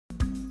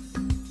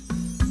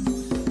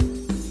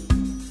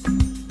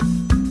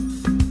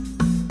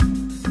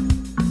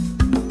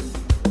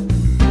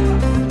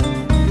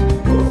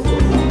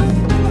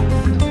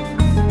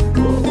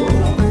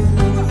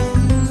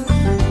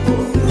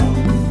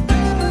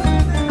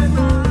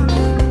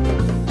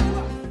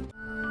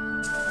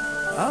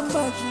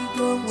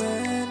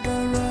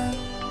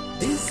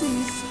This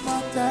is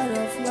matter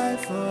of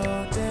life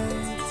or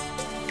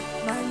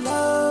death. My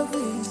love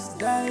is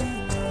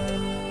dying.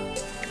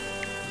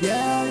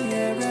 Yeah,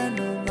 yeah,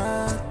 no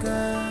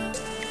matter.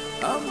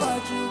 I'm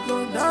about to go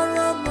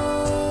down.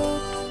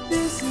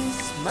 This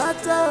is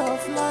matter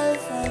of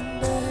life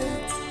and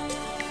death.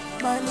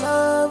 My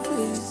love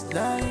is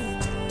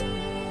dying.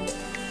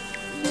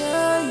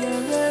 Yeah,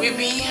 yeah. We've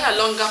been here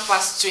longer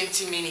past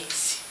 20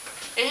 minutes.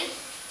 Eh?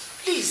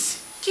 Please,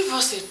 give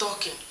us a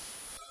talking.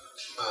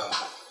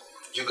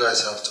 You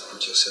guys have to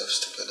put yourselves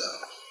together.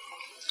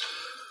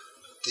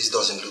 This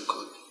doesn't look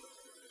good.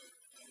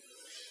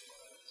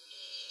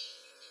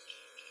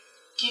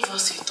 Give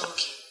us a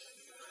talking.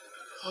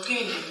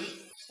 Okay,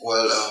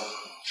 well,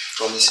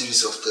 from the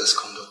series of tests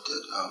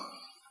conducted,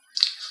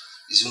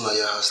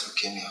 Izunaya has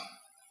leukemia.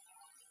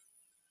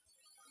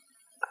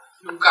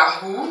 Look at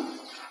who?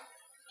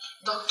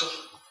 Doctor,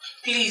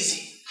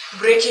 please,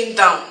 breaking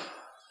down.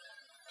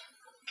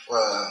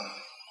 Well,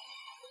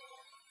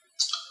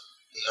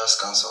 he has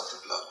cancer of the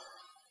blood.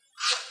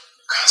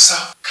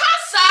 Cancer?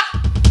 Cancer?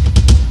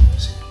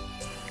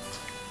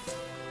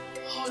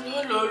 Oh no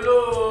no no.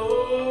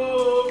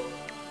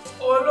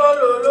 Oh no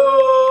no no.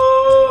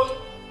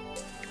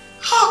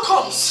 How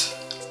comes?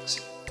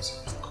 See,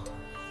 look,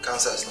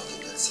 cancer is not a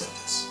death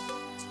sentence.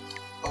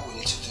 All we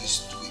need to do is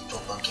do a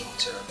proper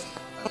chemotherapy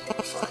and you'll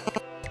be fine.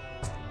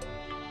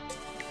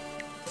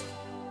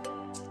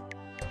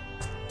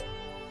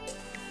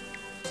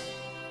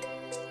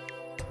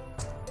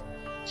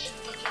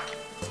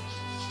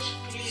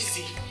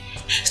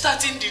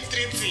 Starting the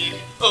treating.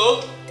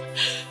 Oh,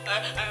 I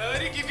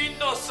already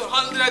given us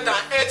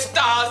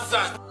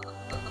 108,000.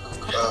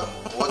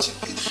 What you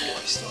paid for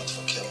is not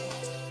for chemo.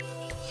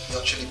 You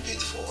actually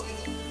paid for,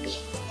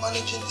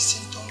 managing the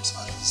symptoms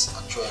and his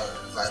actual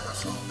revival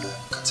from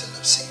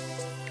catalepsy.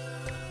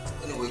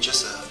 Anyway,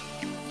 just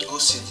go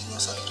see the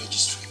nurse at the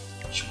registry.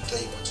 She will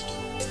tell you what to do.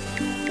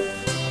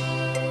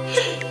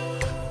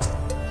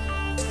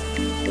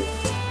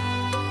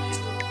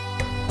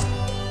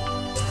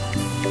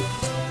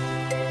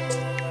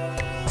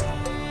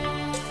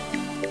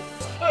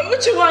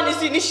 Which one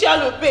is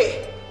initial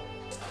pay?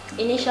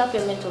 Initial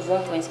payment of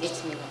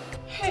 1.8 million.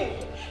 Hey,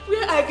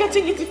 where are you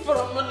getting it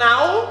from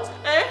now?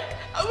 Eh?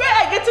 Where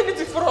are you getting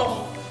it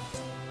from?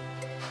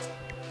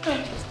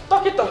 Hey,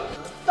 talk it up.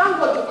 Thank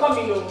God you come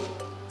here.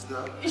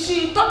 Yeah. Is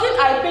she talking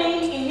I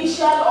paying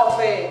initial of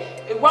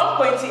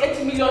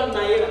 1.8 million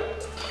naira?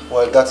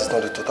 Well, that is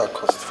not the total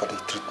cost for the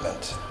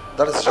treatment.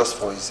 That is just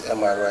for his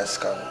MRI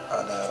scan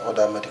and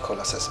other medical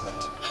assessment.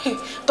 Hey,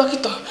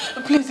 doctor,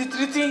 please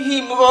treating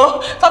him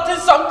or starting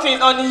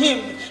something on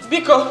him.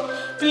 Because,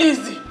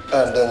 please.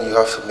 And then you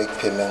have to make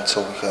payment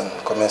so we can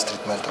commence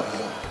treatment on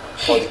him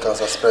before the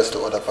cancer spreads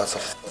to other parts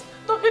of his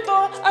body.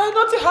 Doctor, I'm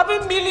not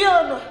having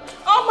million.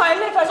 All my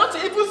life, I not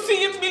even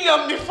seen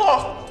million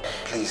before.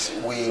 Please,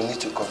 we need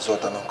to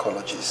consult an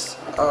oncologist.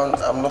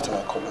 And I'm not an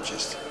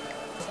oncologist.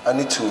 I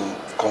need to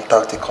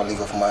contact a colleague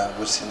of mine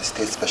who's in the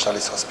state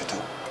specialist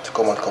hospital to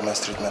come and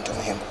commence treatment on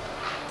him.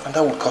 And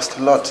that would cost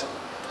a lot.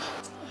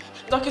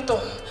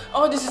 Doctor,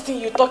 all this thing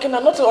you're talking,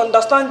 I'm not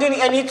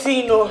understanding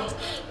anything. No.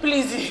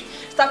 Please,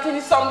 starting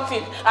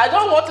something. I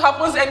don't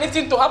want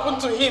anything to happen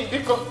to him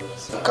because...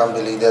 You can't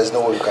believe there's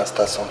no way we can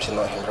start something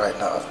on him right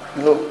now.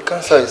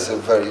 Cancer is a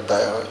very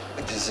dire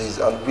disease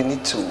and we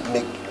need to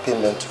make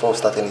payment before we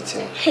start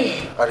anything.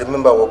 I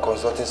remember we're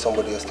consulting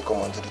somebody else to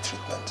come and do the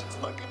treatment.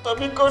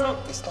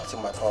 It's not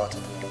in my power to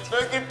do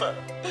anything. Doctor,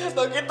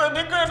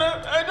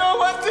 I don't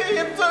want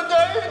him to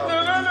die. No,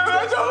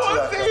 I don't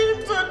want him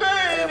to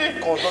die.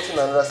 I'm consulting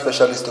another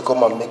specialist to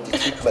come and make the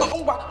treatment.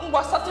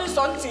 Starting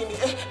something.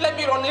 Let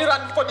me run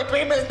around for the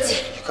payment.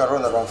 You can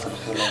run around for the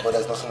payment, but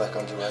there's nothing I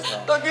can do right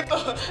now.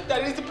 Doctor,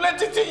 there is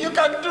plenty thing you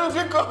can do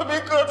because.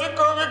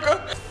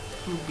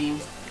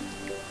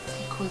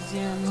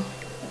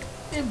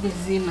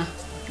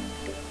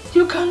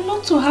 You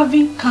cannot to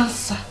having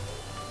cancer.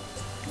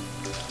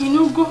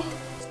 Go.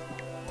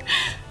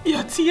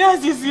 Your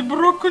tears is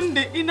broken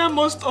the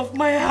innermost of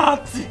my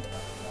heart.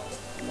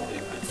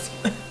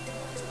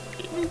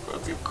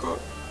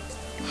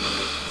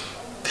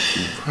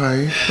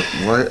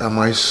 Why am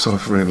I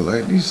suffering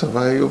like this? Have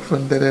I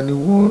offended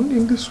anyone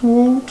in this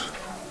world?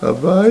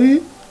 Have I?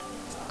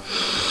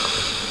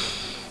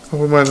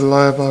 All my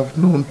life I've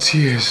known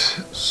tears,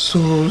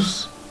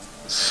 sorrows,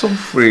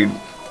 suffering.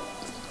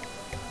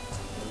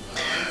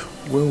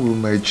 When will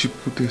my G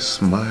put a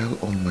smile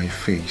on my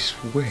face?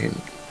 When?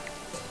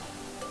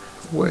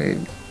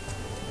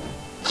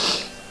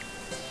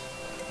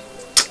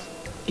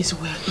 It's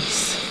well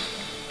is.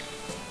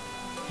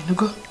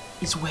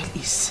 It's well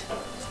is.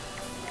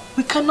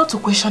 We cannot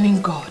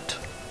question God.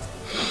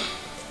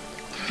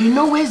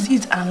 Where is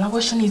it and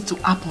allowing it to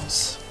happen?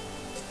 Is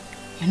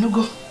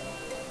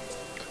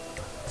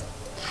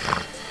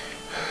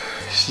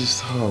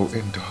this how I'll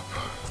end up?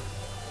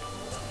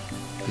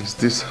 Is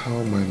this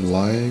how my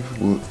life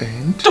will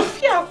end?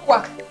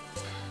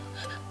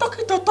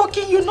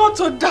 Talking, you not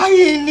to die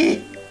in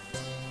it.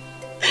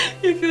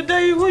 If you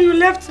die, who you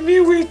left me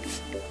with?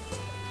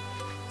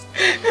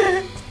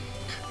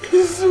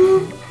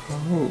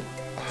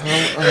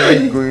 How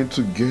am I going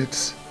to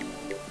get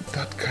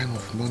that kind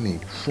of money?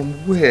 From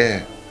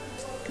where?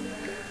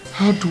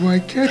 How do I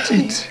get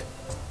it?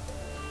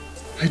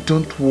 I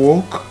don't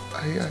work.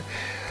 I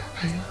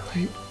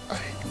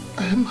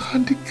am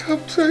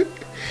handicapped.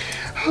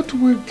 How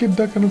do I get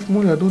that kind of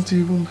money? I don't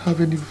even have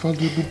any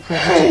valuable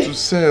property to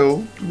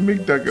sell to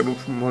make that kind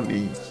of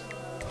money.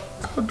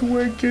 How do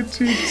I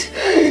get it?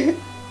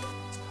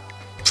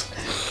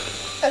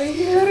 I'm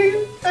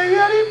hearing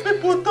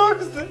people talk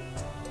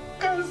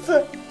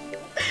cancer,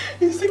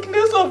 the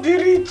sickness of the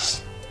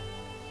rich.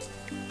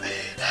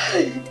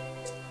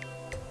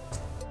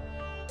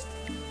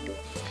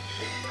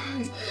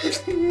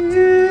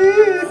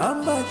 How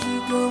much you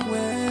go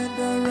when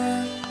the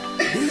run?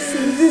 This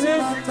is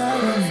matter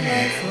of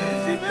life or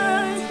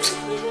death.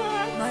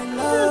 My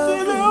love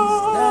is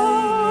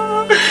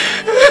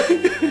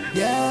dying.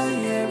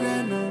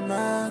 Yeah, no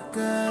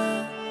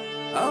matter.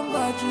 How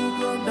much you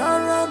go down?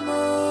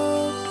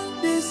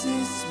 This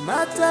is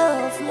matter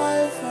of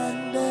life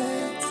and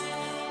death.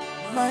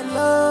 My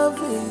love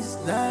is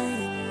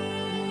dying.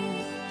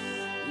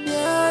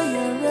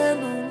 Yeah,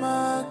 no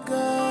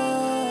matter.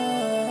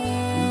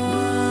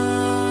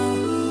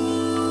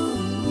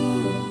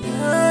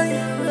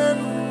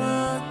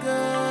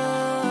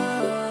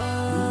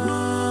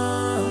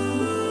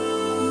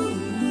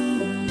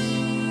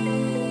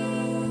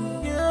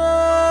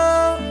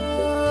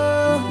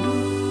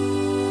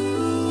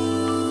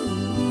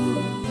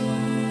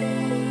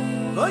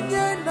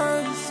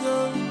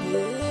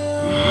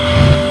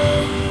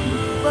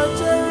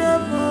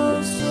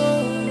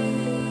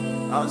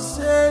 I'll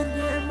send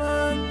you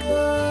my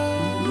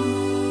girl.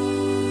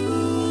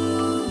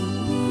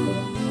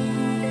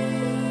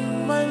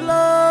 My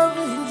love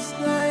is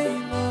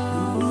dying.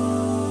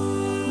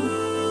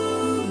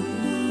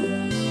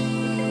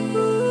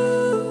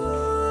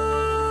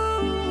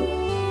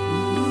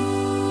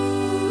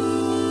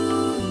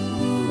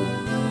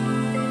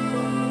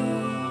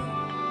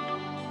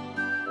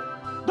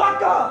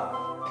 Doctor!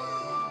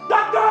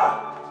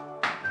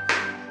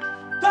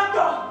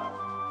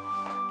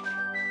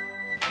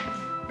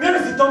 Where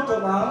is the doctor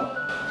now?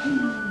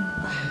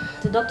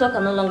 The doctor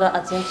can no longer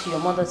attend to your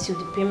mother till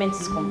the payment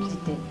is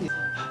completed.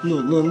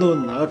 No.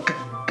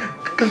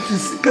 Can't you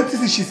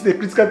see she's in a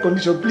critical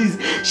condition? Please.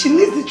 She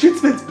needs the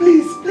treatment.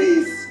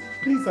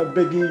 Please, I'm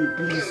begging you,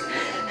 please.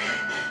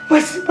 My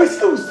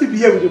sister will still be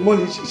here with the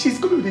money. She's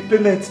coming with the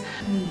payment.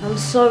 I'm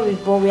sorry,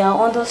 but we are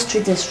under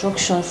strict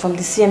instruction from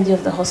the CMD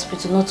of the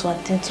hospital not to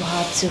attend to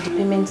her till the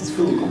payment is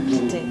fully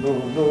completed. No,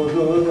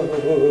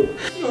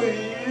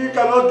 you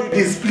cannot do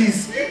this,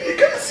 please. You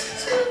can't.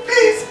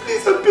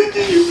 Please, I'm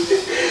begging you.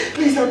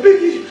 Please, I'm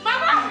begging you.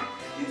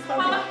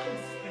 Mama!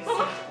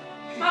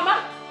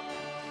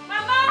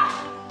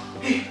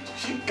 Hey,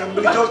 she can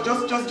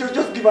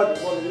just give her the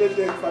money. Let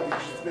them start the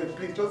treatment,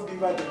 please. Just give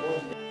her the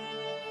money.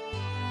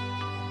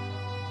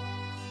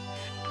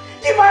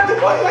 Give her the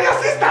money, let your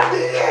sister be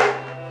here.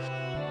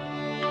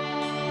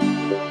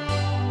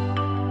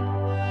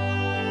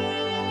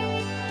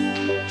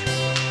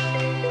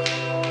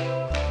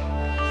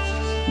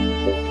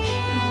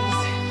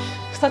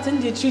 Starting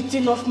the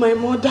treating of my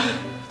mother.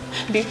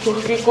 Biko.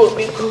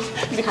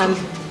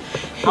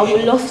 I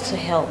would love to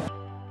help,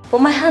 but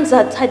my hands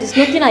are tied. There's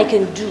nothing I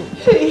can do.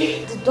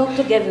 The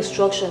doctor gave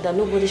instruction that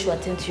nobody should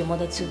attend to your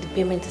mother till the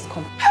payment is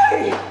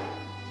complete.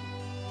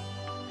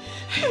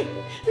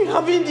 We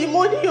having the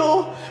money,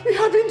 we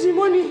having the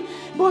money,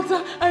 but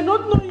I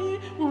not know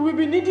we will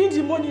be needing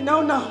the money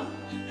now.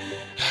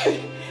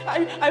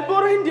 I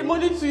borrowing the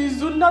money to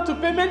Izuna to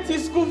payment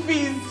his school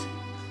fees.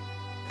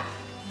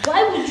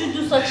 Why would you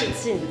do such a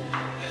thing,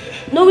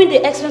 knowing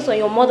the expense on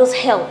your mother's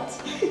health?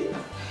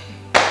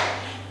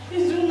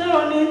 Izuna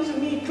running to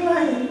me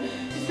crying,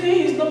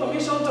 saying he's no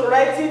permission to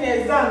write in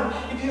exam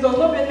if he does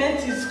not payment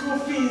his school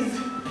fees.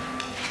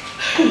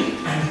 And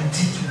you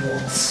did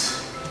what?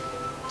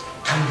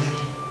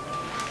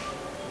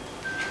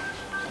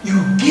 You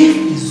gave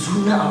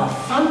Izuna our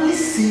family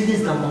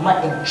savings that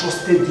Mama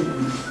entrusted you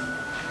with.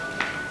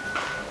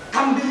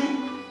 Kambili,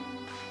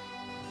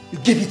 you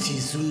gave it to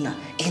Izuna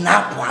in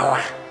Akwala.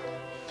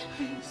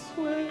 I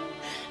swear,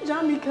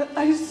 Jamika,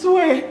 I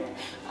swear.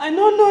 I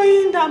not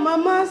knowing that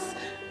Mama's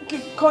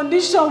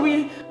condition,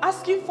 we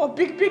asking for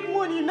big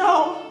money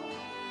now.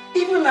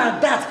 Even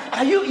at that,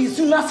 are you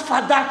Izuna's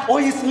father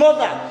or his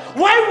mother?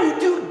 Why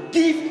would you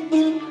give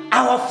him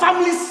our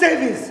family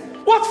savings?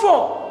 What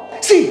for?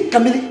 See,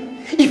 Kamili,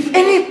 if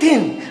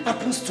anything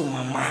happens to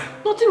Mama...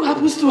 Nothing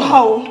happens to her.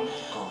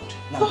 God,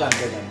 now go and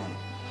get that money.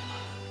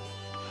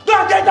 Go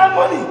and get that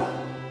money!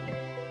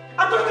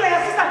 I'm talking to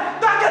your sister,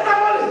 go and get that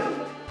money!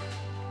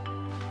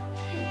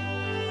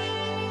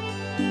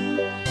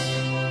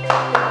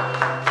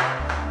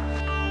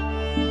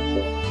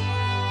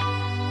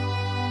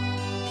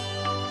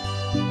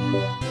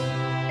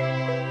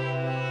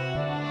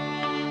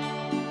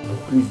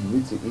 Please, you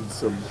need to eat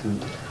something.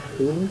 I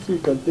don't think you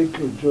can take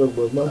your job,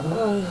 but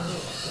Mama.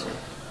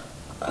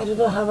 I do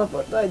not have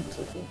appetite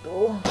to eat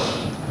though.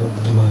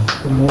 Mama,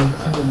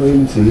 Mama, you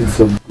need to eat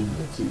something.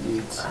 To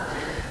eat.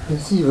 You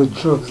see your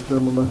drugs now,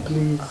 Mama,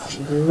 please.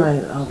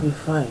 I'll be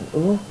fine.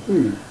 Oh?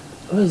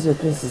 Where is your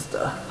twin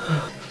sister?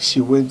 She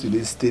went to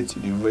the state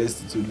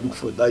university to look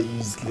for that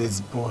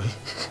useless boy.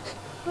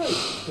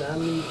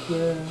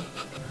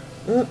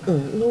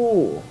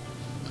 No.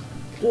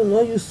 Do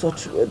not use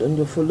such word on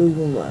your fellow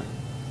human.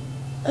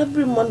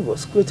 Every man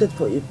was created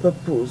for a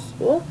purpose.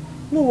 Oh?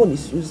 No one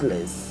is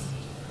useless.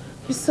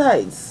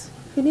 Besides,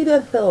 he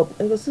needed help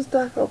and your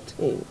sister helped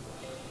him.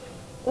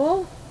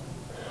 Oh?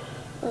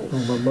 Oh,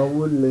 Mama,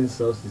 what lends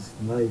us his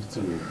knife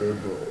to a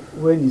devil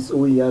when his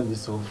own yam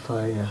is on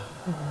fire?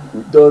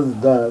 Who does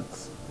that?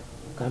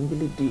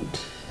 Kambili did.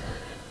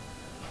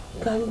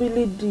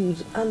 Kambili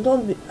did. And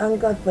don't be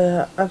angered by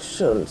her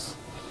actions.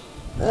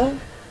 Eh?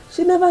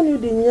 She never knew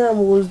the yam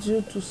was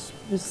due to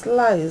be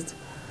sliced.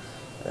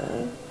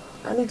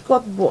 And it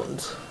got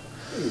burnt.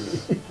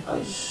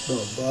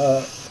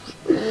 Baba.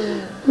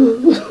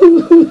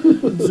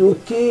 It's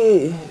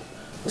okay.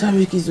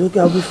 Jamik is okay,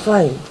 I'll be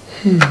fine.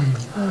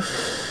 I'll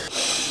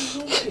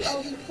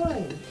be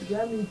fine.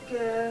 Jamik.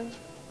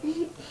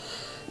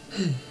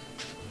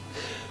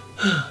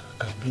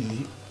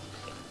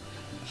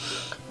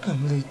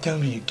 Kamili, tell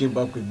me you came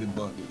back with the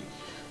money.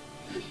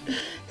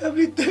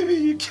 Kamili, tell me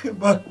you came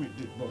back with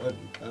the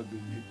money,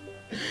 Kamili.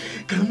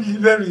 Kamili,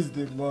 where is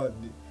the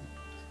money?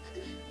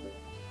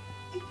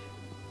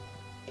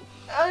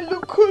 I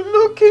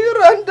looking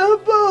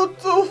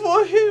roundabout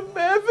for him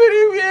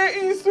everywhere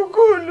in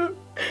school.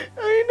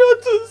 I know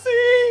to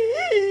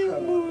see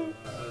him.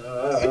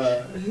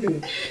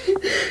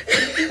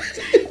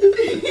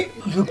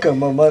 Look at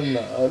Mama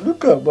now.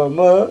 Look at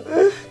Mama.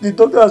 The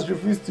doctor has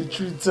refused to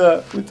treat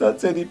her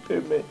without any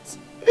payment.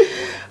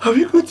 Are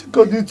we going to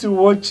continue to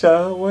watch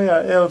her while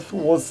her health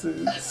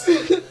worsens?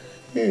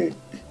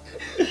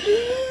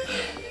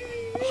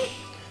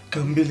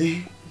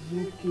 Kambili.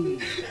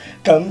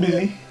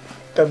 Kambili.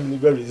 Kamili,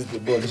 where is the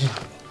body?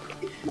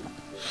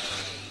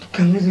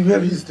 Kamili,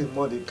 where is the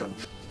body?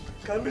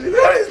 Kamili,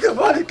 where is the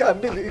body?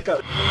 Kamili,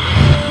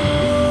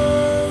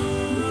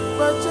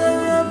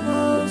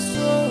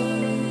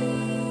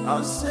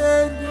 I'll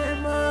send you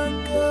my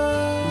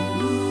girl.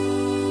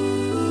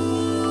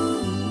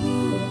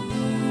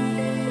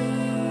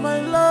 My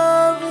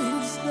love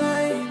is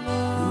dying.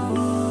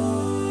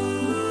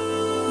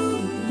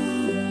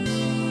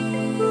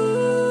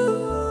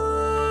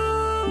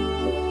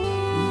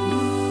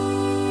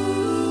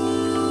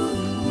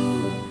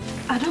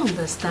 I don't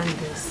understand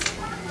this.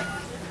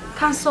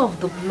 Cancer of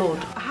the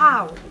blood.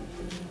 How?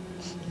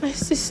 My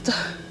sister,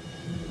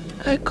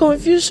 I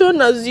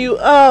confusion as you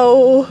are.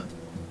 Oh.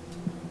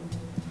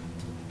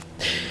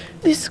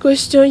 This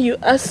question you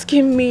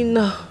asking me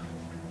now,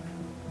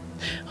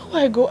 who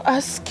I go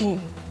asking?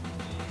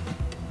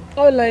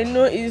 All I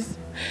know is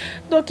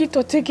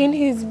doctor taking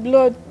his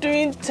blood,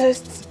 doing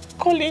tests,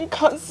 calling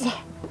cancer.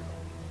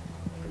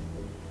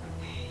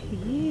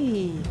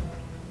 Hey,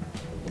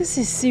 this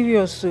is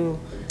serious, so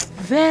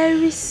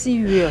very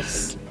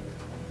serious.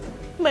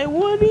 My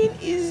worry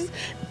is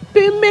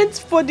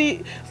payment for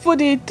the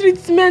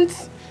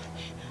treatment,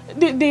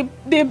 the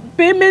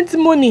payment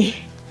money.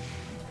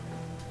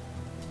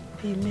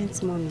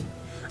 Payment money.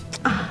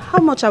 How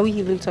much are we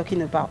even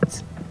talking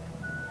about?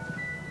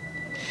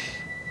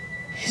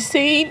 He's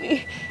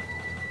saying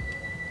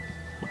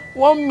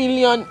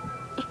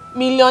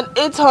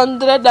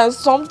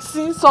 1,800,000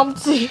 and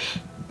something.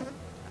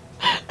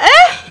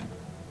 Eh?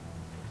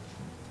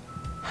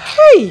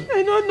 Hey!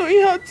 I don't know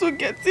how to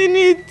get in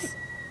it.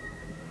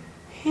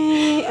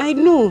 Hey, I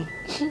know.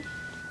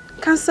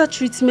 Cancer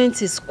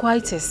treatment is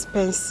quite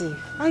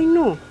expensive. I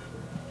know.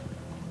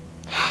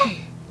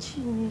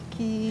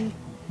 Chiniki.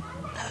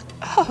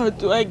 How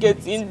do I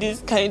get in this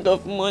kind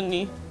of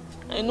money?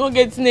 I'm not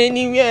getting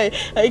anywhere.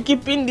 I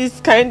keep in this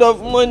kind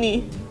of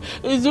money.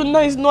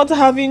 Izuna is not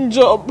having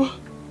job.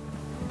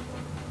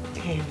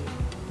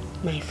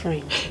 My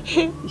friend,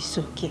 it's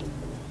okay.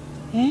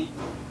 Eh?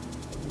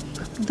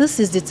 This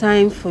is the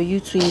time for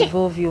you to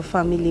involve your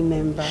family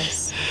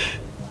members.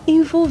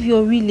 Involve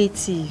your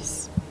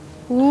relatives.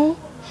 Oh?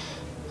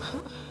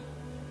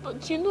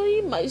 But you know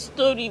in my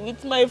story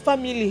with my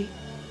family,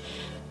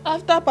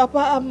 after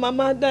Papa and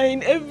Mama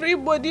dying,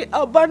 everybody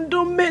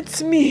abandoned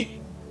me.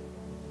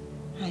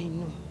 I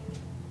know.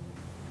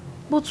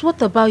 But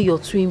what about your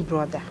twin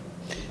brother?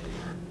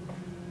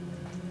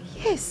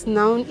 Yes,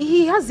 now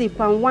he has a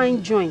palm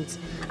wine joint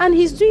and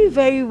he's doing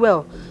very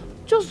well.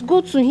 Just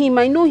go to him.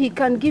 I know he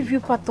can give you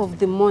part of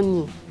the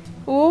money.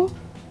 Oh?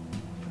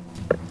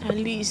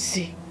 Alice,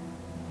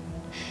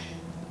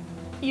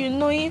 you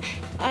know,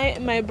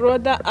 my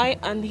brother, I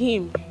and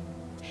him,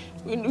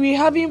 we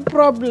having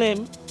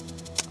problem.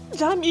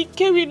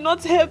 Jamike will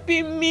not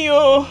helping me,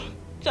 oh.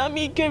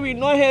 Jamike will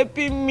not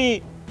helping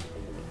me.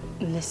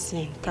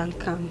 Listen,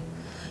 Kankam.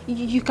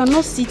 You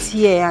cannot sit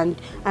here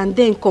and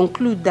then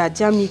conclude that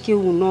Jamike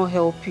will not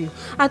help you.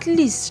 At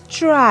least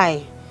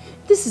try.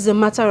 This is a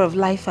matter of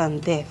life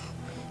and death.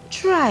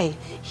 Try.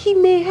 He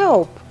may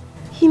help.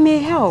 He may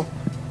help.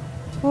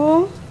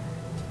 Oh?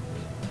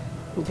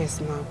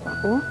 Besmakwa.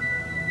 Oh?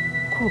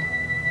 Cool.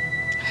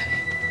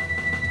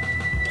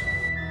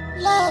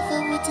 Love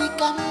with a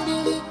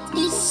candle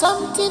is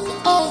something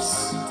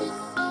else.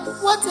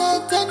 What a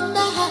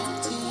tender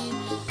heart,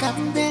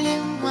 Candle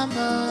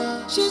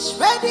mama. She's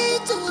ready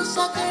to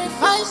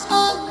sacrifice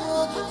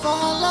all for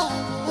her love.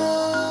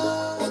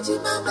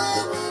 Mama,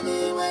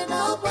 when I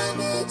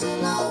want to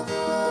love.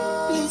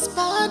 Please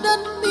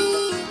pardon me.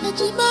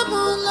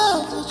 Mama,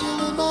 love you,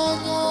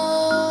 mama.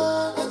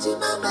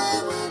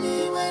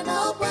 When I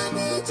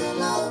want to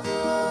love.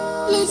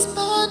 Please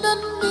pardon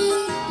me.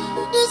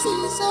 This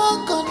is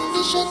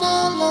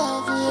unconditional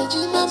love.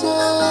 Mama,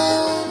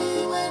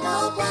 when I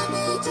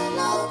want to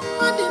love.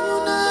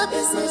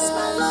 This is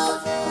my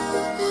love.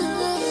 This is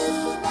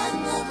my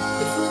love.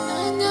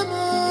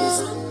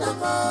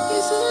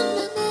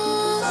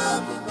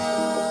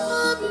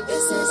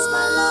 This is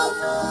my love.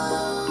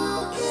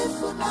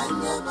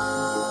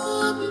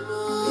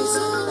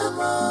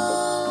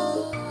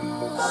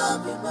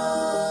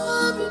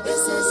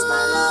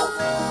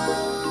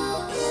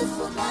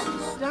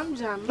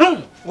 Jam.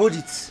 Hold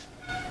it.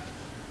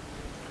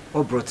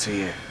 What brought you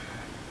here?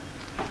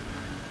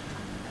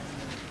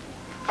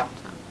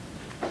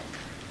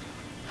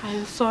 I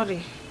am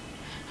sorry.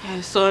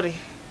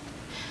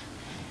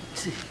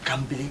 See,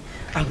 Kambili,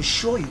 I'm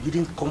sure you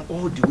didn't come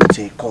all the way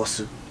to a course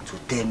to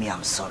tell me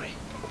I'm sorry.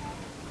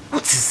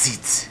 What is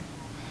it?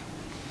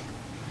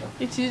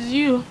 It is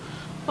you.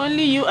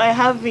 Only you I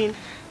have been.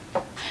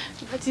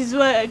 That is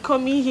why I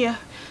come in here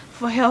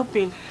for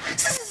helping.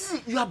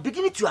 See, you are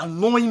beginning to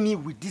annoy me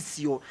with this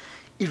your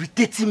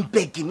irritating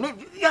begging.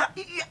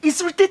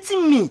 It's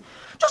irritating me.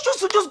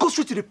 Just go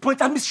straight to the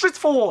point and be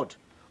straightforward.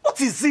 What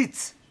is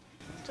it?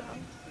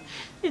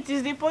 It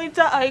is the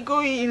pointer I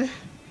go in.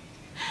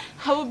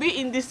 I will be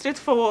in the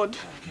straightforward.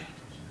 Okay.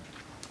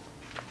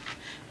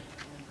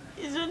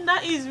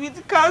 Izunda is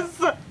with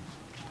cancer.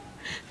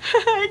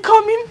 I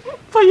come in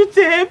for you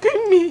to help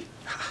me.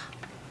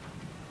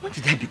 When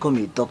did I become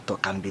a doctor,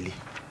 Kambili?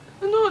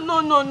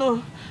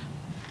 No.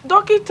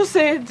 Doctor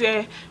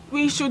said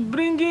we should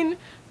bring in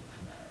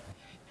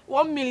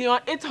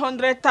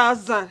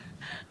 1,800,000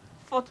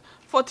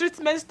 for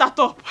treatment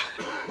startup.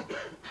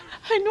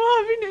 I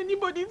don't have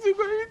anybody to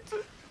go into.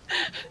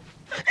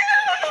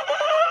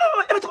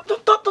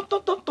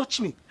 Don't touch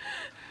me.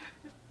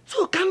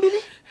 So,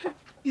 Kambili,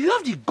 you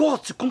have the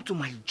guts to come to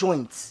my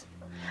joints.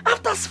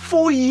 After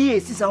 4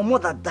 years since our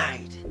mother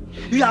died,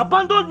 you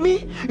abandoned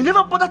me, you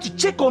never bothered to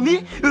check on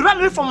me, you ran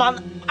away from our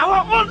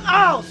own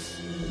house.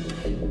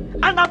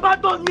 And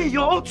abandoned me,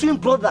 your own twin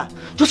brother,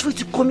 just for you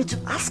to come here to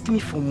ask me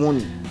for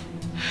money.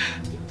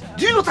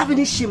 Do you not have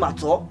any shame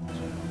at all?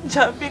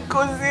 Just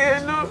because you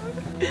know,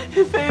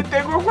 if I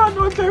take one,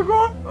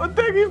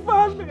 take it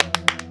from me.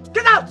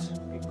 Get out!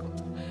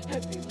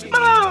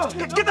 No,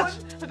 get out!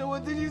 I don't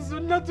want this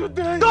not to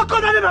die. Don't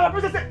call that name, my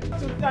princess!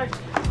 To die.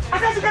 I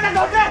said you get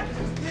out, okay?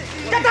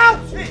 Get out!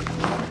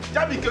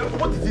 Jamie,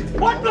 what is it?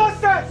 What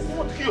nonsense! You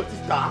want to kill your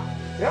sister?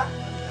 Yeah?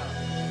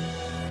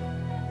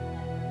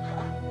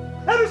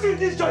 Let me see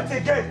this joint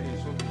again.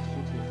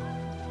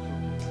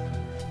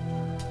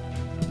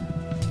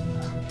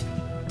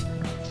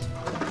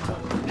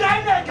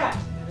 Neka!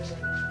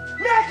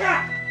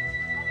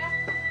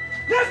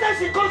 Next time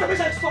she comes, I wish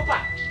I'd stop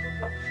her.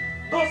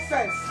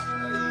 Nonsense.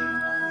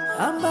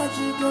 I'm about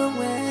to go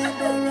where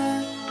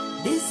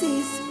this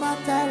is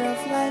matter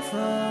of life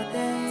or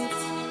death.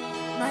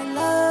 My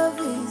love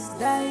is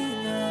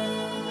dying.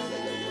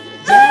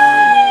 I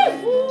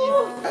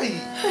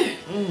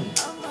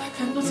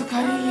cannot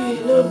carry you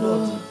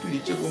alone.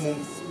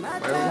 My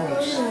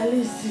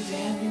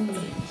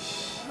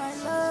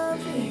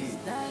love is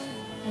dying.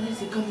 And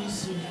it's coming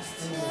soon.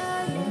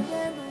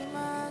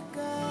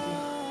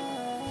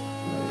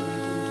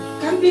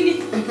 Kambili,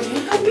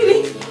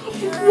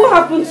 what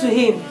happened to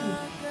him?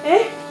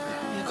 Eh?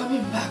 You're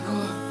coming back,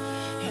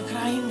 you're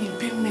crying in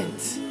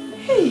payment.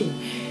 Hey!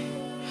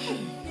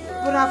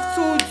 But I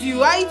told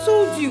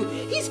you,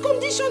 his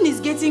condition is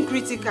getting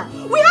critical.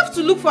 We have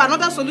to look for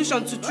another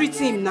solution to treat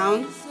him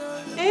now.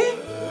 Eh?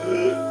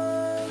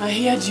 I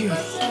heard you.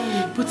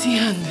 Put your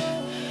hand.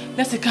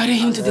 Let's carry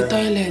him to the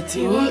toilet.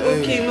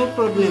 Okay, no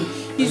problem.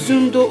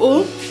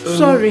 Izundo,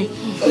 sorry.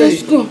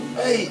 Let's go.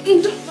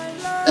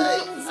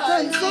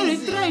 Sorry,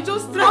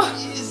 just try.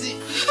 Easy.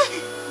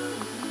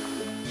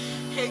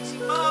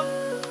 Mom.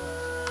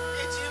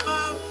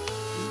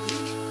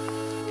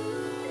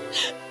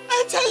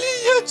 I'm telling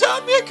you,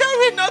 Jamaica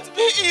will not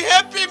be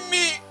helping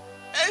me.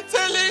 I'm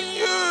telling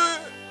you.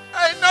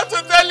 I'm not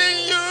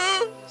telling you.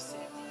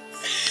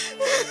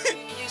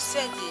 You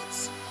said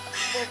it.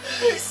 But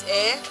please,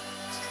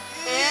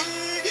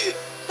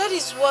 that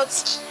is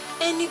what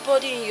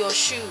anybody in your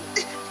shoe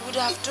would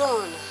have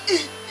done.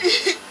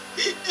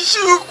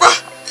 Shoe?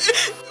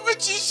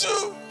 Which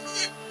shoe?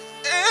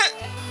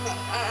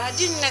 I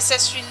didn't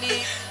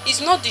necessarily...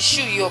 It's not the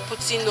shoe you're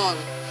putting on.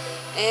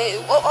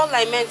 All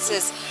I meant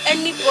is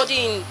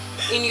anybody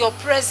in your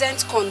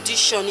present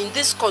condition, in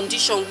this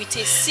condition with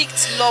a sick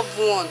loved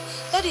one,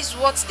 that is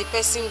what the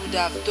person would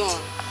have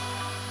done.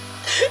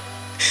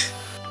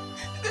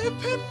 They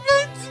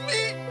permit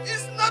me.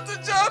 It's not a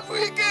job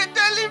we can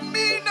telling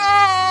me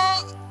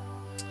no.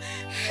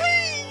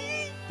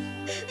 Hey,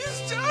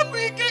 it's job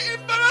we can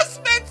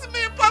embarrassment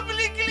me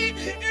publicly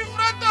in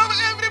front of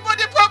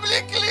everybody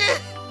publicly.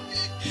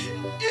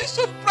 You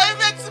should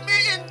private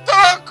me in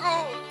talk.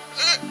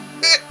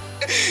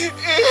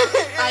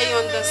 I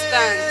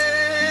understand.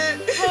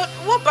 But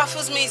what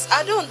baffles me is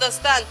I don't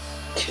understand.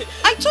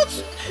 I thought,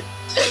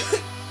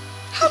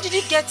 how did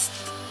it get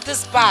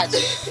this bad?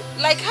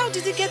 Like, how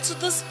did it get to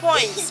this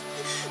point?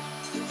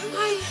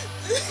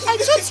 I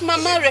thought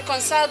Mama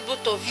reconciled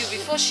both of you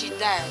before she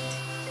died.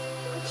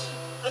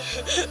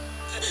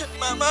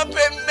 Mama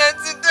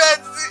permitted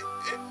that.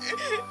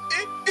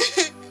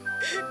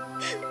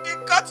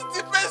 It cut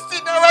the best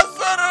in our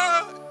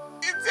sorrow.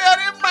 It's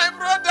tearing my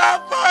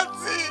brother apart.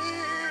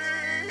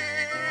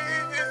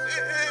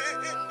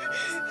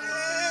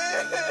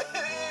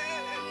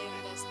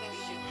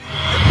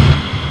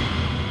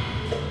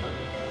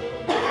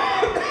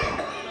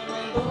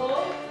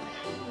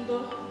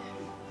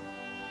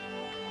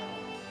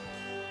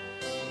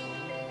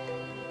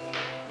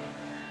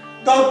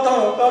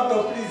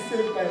 Doctor, please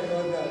save my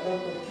brother.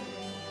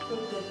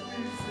 Doctor,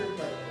 please save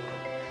my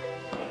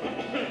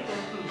brother.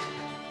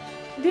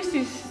 This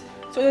is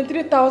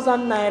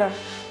 23,000 naira.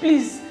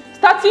 Please,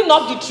 starting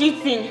up the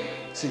treating.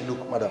 See,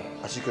 look, madam,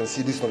 as you can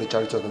see, this is not a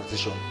charity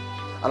organization.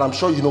 And I'm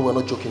sure you know we're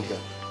not joking here.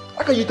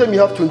 How can you tell me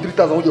you have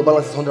 23,000 when your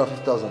balance is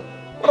 150,000?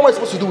 What am I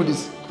supposed to do with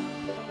this?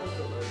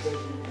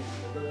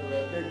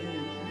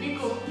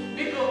 Biko,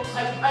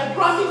 I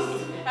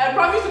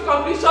promise to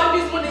completion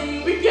this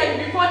money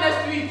weekend before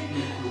next week.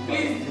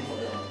 Please.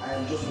 I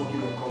am just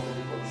working on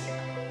company policy.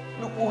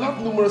 Look, we'll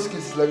have numerous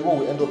cases like what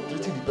we end up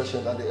treating the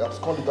patient and they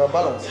abscond with our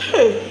balance.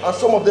 And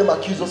some of them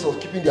accuse us of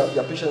keeping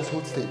their patients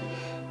hold stay.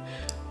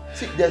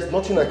 See, there's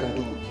nothing I can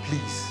do,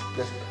 please.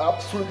 There's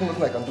absolutely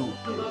nothing I can do.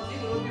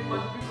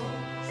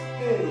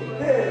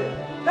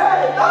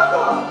 Hey,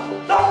 doctor!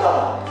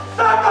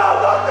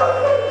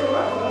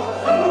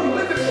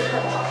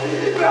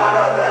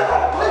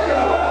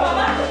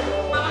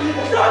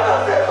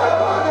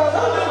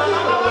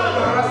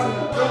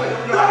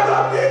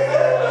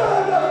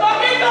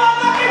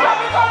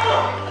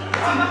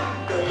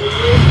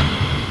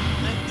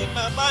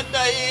 Mama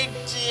died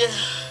here.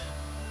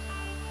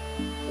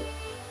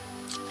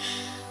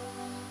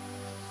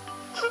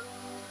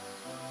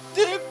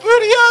 The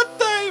burial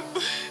time.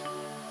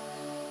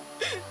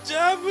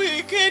 Jamu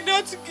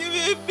cannot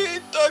give me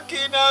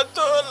talking at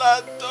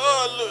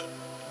all.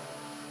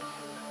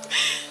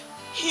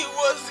 He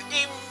was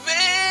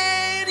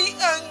very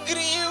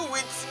angry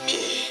with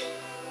me.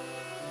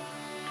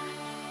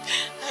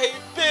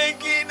 I'm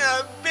begging.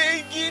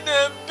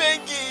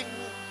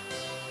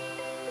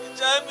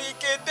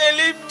 Jamike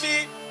telling me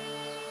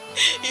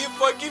he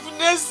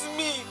forgiveness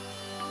me,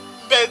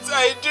 but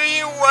I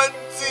doing one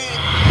thing.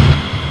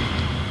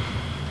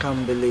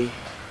 Kambele,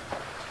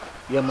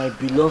 you are my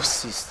beloved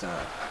sister,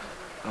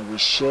 and we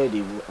shared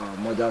our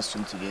mother's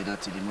womb together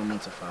to the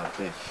moment of our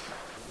birth.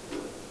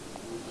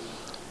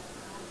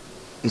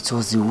 It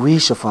was the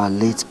wish of our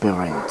late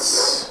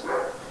parents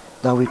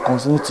that we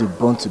continue to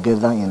bond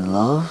together in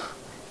love,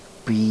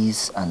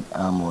 peace, and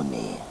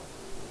harmony.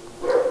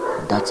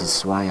 That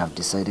is why I've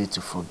decided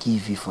to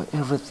forgive you for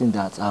everything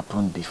that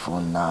happened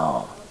before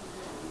now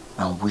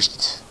and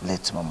wished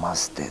late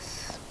Mama's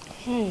death.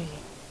 Hey.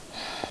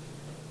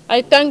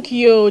 I thank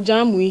you,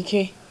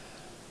 Jamwike.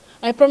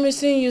 I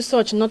promising you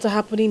such not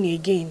happening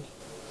again.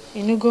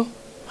 Inugo?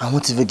 I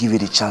won't even give you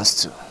the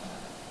chance to.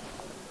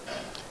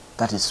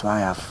 That is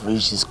why I've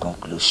reached this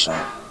conclusion.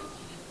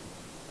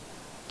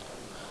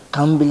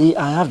 Kambili,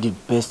 I have the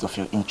best of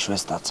your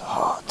interest at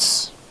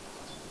heart.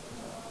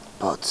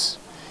 But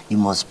you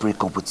must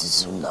break up with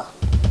Izuna.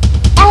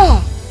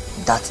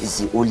 Oh! That is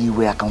the only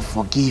way I can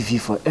forgive you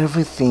for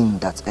everything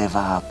that ever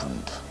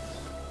happened.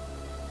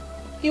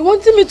 You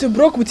wanted me to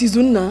break with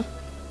Izuna?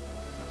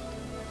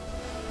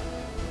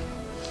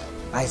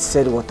 I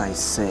said what I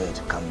said,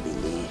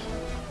 Kambili.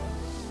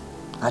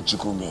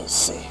 Ajigume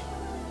say.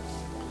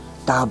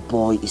 That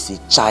boy is a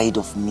child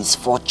of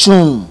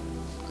misfortune.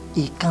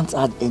 He can't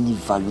add any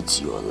value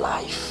to your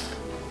life.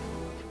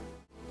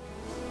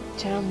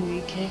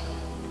 Jamwike,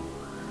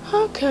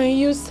 how can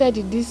you say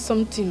this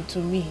something to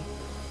me?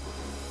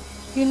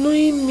 You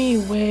knowing me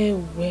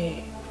well.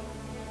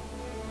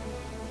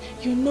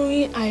 You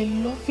knowing I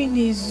love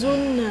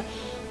Izuna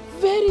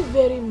very,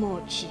 very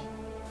much.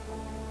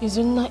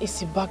 Izuna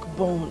is a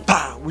backbone.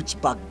 Bah, which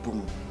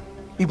backbone?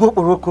 Ibo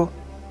Oroko,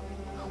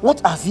 what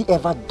has he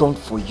ever done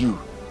for you?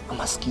 I'm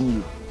asking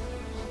you.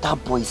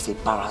 That boy is a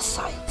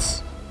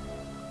parasite.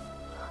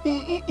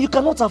 You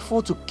cannot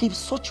afford to keep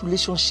such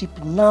relationship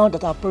now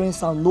that our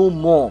parents are no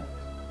more.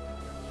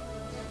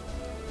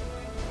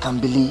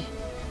 Kambili,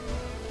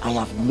 I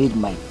have made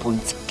my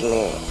point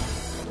clear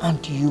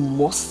and you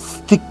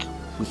must stick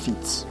with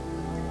it.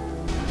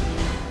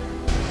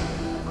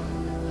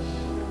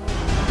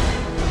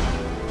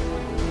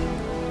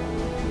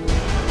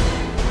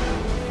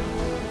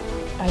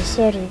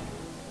 sorry.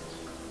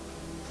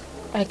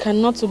 I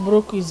cannot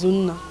broke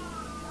Izuna.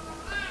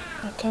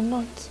 I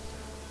cannot.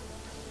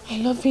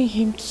 I'm loving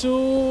him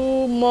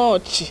too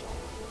much.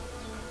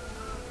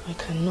 I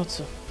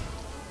cannot.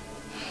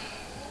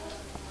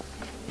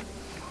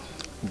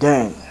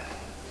 Then,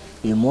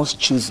 you must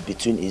choose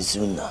between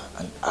Izuna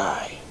and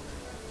I,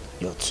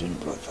 your twin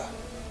brother.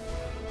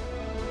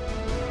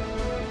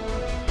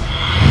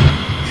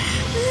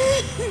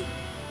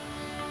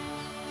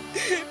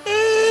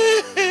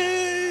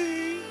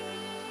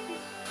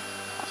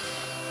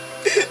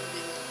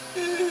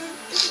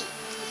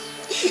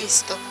 Please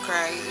stop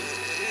crying.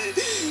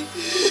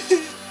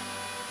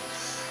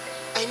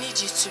 I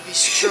need you to be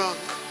strong.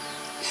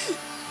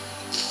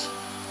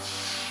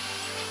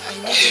 I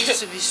need you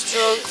to be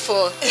strong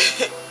for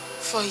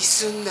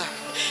Izuna.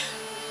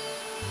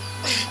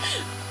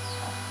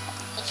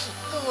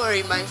 Don't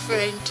worry, my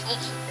friend.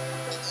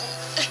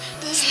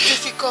 This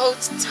difficult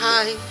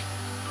time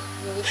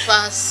will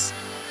pass.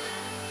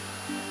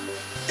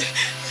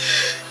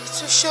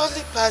 It will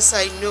surely pass,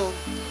 I know.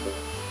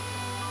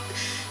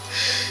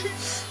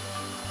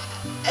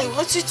 I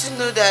want you to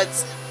know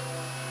that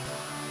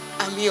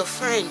I'm your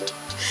friend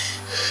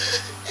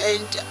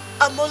and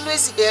I'm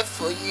always here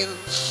for you.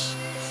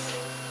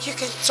 You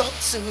can talk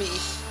to me.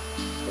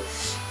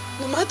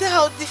 No matter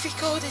how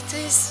difficult it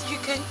is, you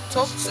can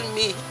talk to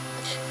me.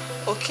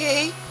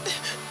 Okay?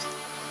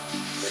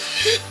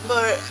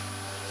 But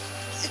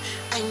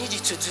I need you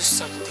to do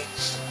something.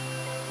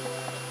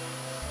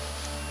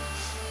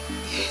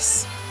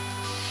 Yes.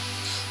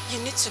 You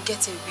need to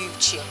get a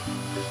wheelchair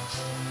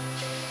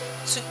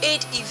to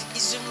aid if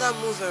Izuna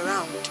move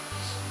around.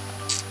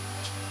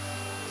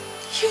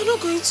 You're not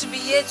going to be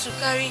here to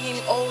carry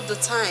him all the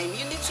time.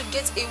 You need to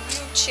get a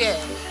wheelchair.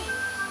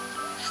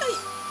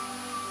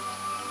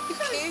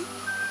 Okay?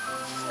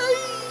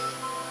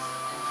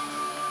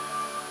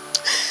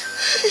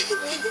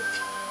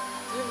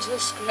 Don't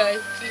just cry,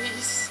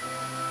 please.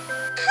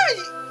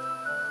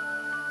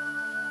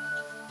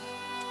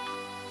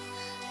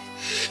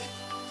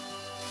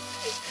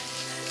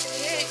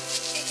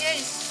 Here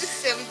is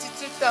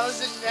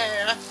 72,000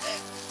 naira.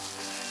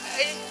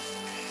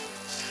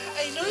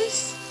 I know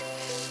it's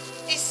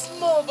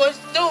small, but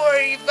don't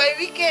worry. By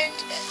weekend,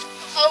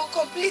 I'll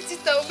complete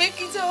it. I'll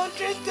make it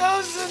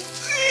 100,000.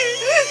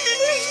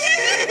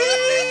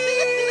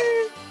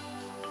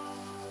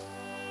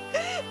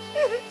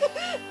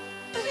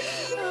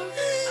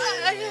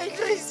 I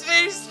know it's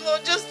very small.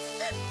 Just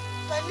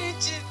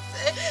manage it,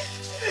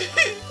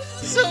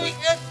 so we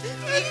can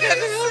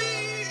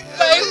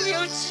buy a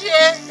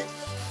wheelchair.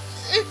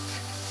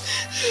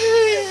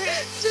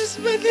 Just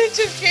manage,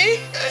 okay?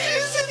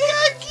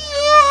 Thank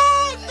you.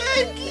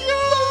 Thank you.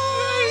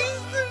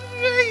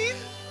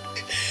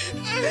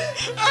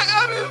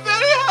 I'm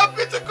very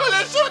happy to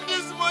collect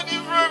this money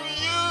from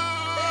you.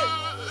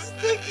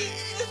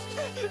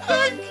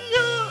 Thank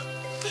you.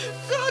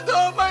 God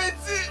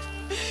Almighty.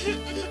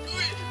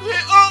 We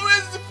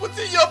always put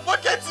in your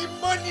pocket in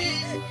money.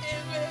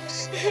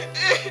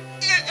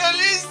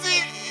 Elise,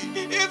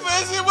 if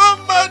I see one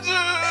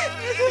matter,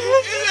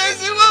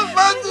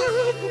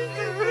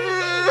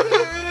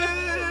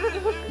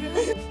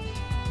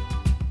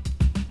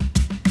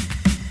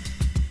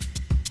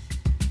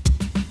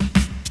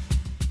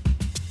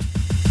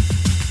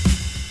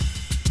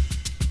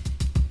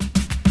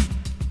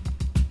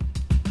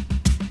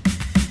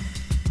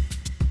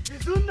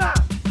 Izuna!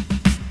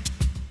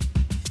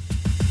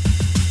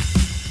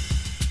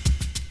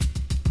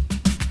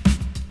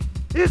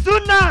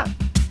 Izuna!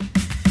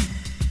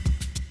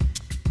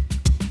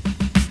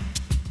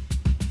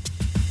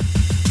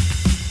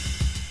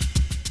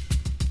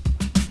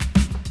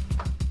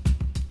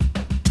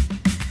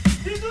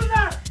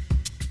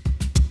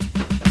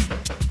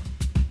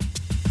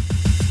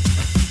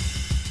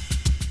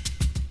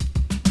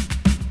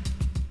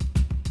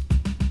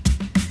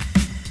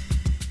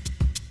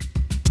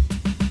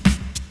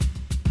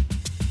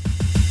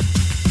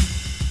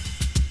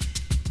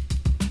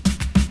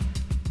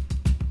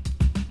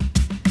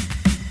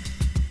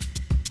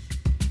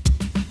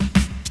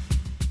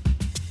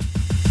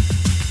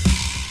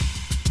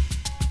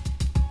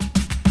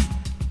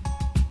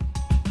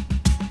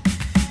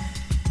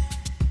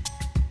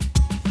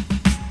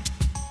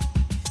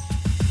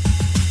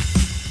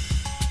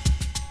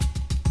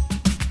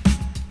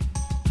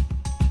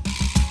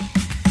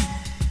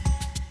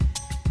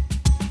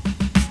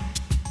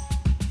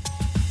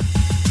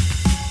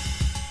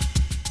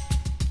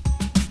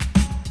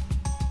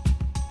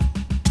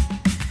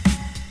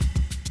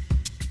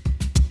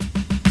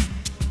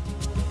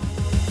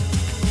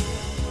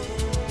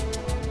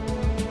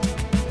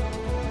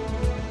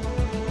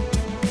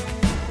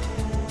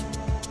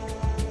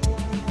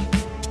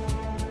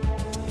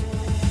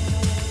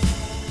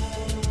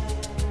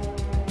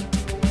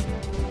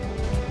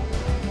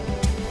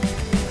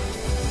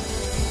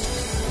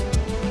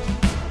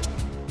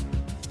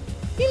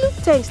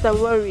 Tensed and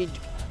worried.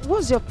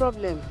 What's your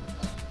problem?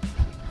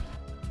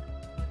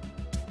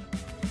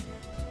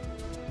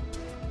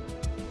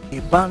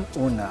 A barn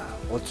owner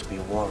ought to be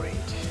worried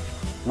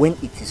when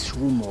it is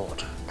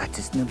rumored that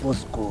his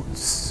neighbor's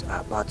goats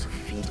are about to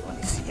feed on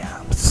his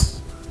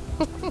yams.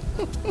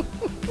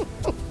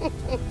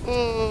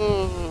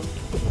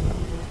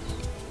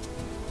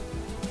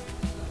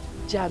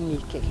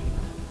 Jamike,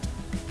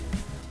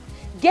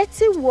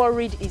 getting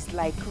worried is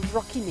like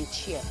rocking a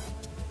chair.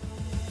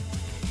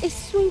 It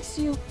swings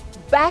you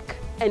back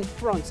and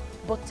front,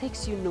 but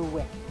takes you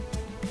nowhere.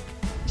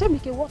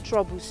 Jamike, what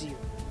troubles you?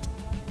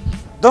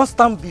 Don't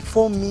stand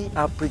before me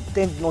and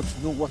pretend not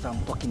to know what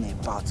I'm talking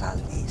about,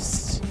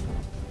 Alice.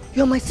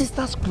 You're my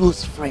sister's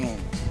close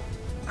friend,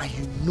 and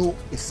you know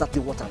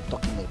exactly what I'm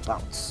talking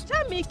about.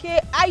 Jamike,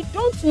 I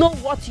don't know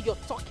what you're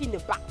talking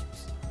about.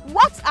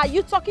 What are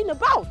you talking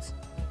about?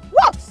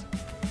 What?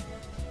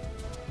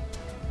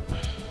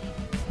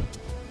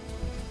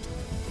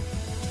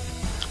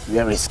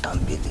 Where is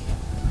Kambili?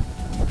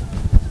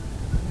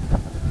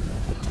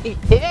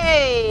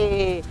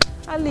 Hey,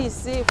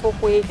 Alice,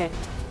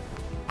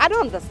 I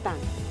don't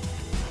understand.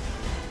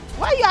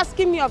 Why are you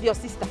asking me of your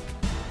sister?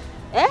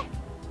 Eh?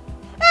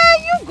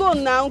 You go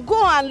now.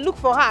 Go and look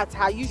for her at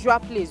her usual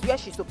place where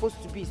she's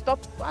supposed to be. Stop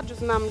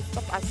asking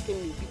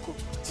me, Biko.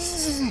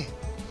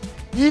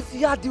 If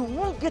you are the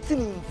one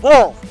getting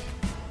involved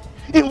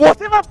in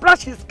whatever plan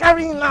she's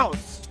carrying out,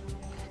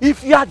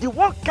 if you are the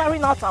one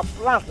carrying out her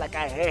plans like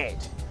I heard,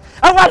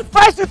 I will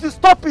advise you to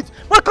stop it,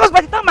 because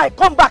by the time I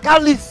come back,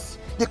 Alice,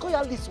 they call you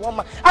Alice one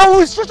man, I will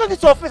instruction it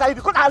to your face and you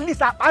become Alice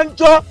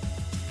Anjo.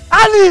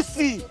 Alice!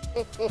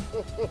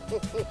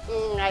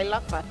 I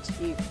laugh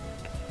at you.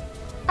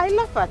 I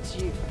laugh at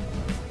you.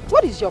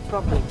 What is your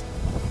problem?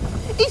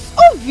 It's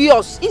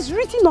obvious. It's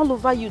written all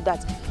over you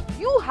that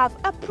you have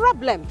a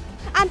problem.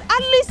 And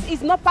Alice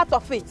is not part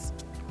of it.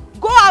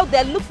 Go out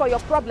there, look for your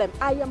problem.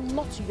 I am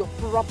not your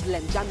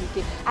problem,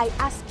 Jamike. I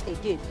ask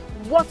again,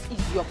 what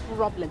is your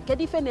problem?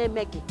 Okay, I am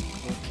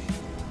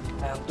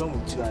done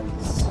with you,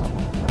 Alice.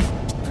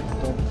 I'm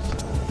done with you.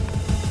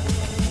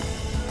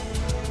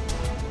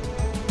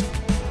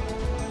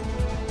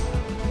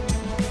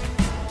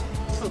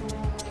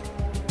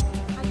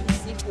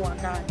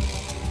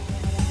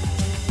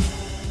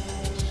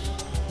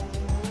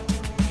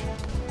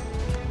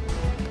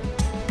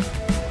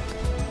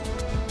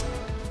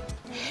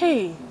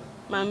 Hey,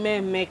 Mama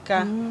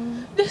Emeka,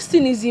 this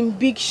thing is in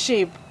big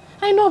shape.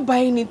 I'm not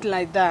buying it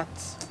like that.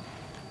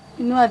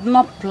 You know, I did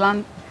not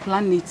plan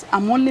it.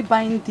 I'm only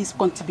buying this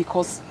quantity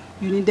because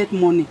you needed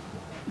money.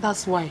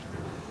 That's why.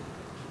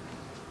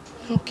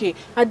 Okay,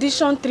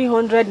 addition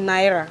 300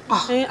 naira.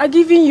 I'm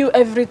giving you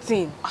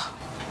everything.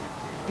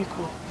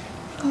 Biko.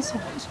 That's all.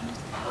 That's all.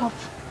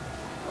 Have.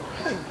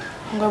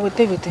 Go wait.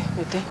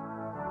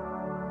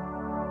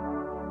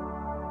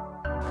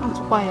 I'm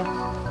too quiet.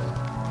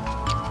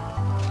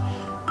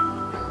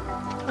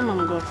 I'm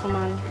going for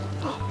man.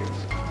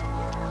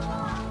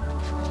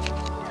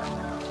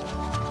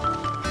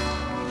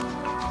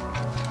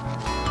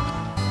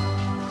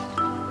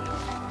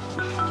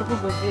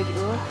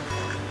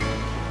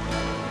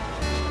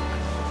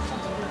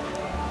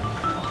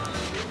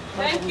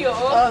 Thank you.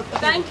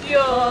 Thank you.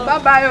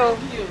 Bye-bye.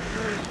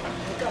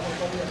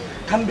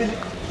 Kambili.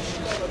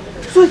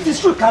 So it is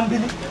true,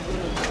 Kambili.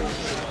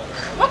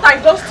 What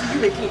I does to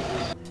you again?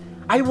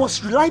 I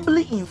was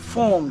reliably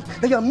informed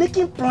that you are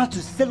making plans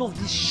to sell off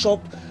this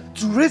shop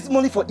to raise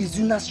money for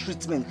Izuna's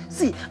treatment.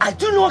 See, I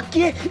do not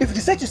care if you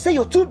decide to sell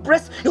your two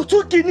breasts, your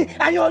two kidneys,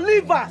 and your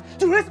liver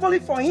to raise money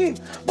for him.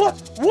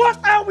 But what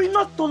I will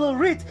not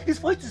tolerate is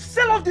for you to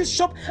sell off this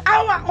shop,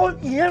 our own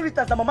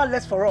inheritance that Mama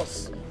left for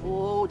us.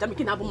 Oh,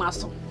 Jamike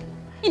Inabumaso.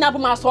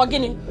 Inabumaso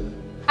again.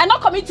 I'm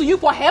not coming to you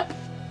for help.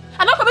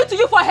 I'm not coming to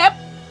you for help.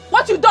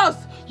 What you does?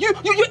 You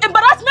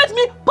embarrassment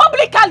me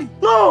publicly.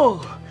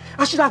 No!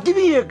 I should have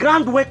given you a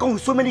grand welcome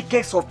with so many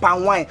cakes of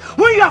palm wine.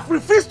 When you have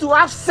refused to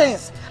have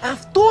sense,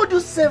 I've told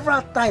you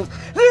several times,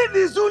 leave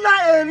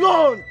Izuna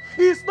alone.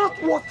 It's not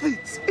worth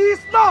it.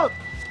 It's not.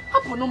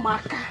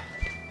 Haponomaka.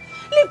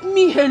 Leave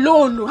me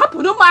alone.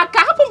 Haponomaka.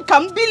 Hapon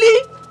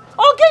Kambili.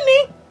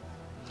 Ogeni.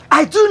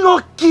 I do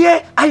not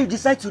care how you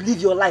decide to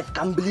live your life,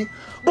 Kambili.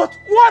 But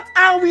what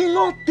I will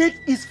not take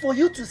is for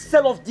you to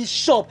sell off this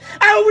shop.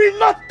 I will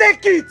not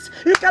take it.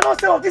 You cannot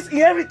sell off this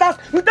inheritance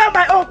without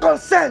my own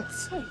consent.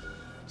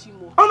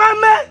 Oh my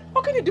man!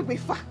 How can you do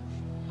far?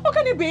 How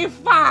can you be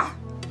far?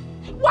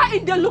 Why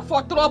in they look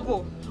for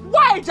trouble?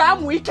 Why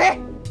jam wicked?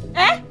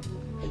 Eh?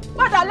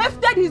 Father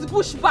left his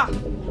bush bar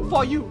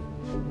for you.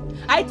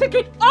 I take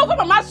it over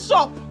Mama's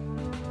shop.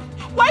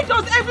 Why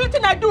does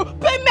everything I do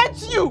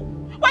payment you?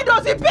 Why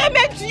does he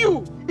payment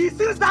you? It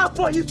seems that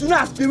for you to not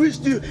have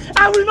bewitched you.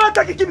 I will not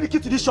take it. Give me the key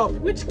to this shop.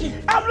 Which key?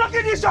 I'm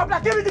locking this shop.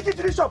 Like, give me the key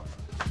to this shop.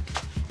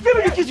 Give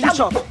me the key to this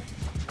shop.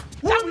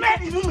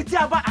 Women in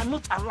Umitiaba are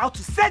not allowed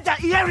to sell their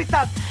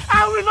inheritance.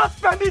 I will not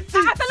permit it.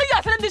 I tell you, you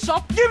are selling this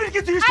shop. Give me the key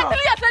to this shop. I tell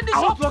you, you are selling this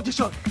shop. I won't lock this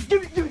shop.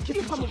 Give me the key to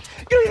this shop.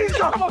 Give me this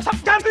shop. Give me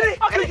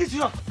the key to this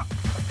shop.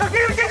 Give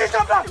me the key to this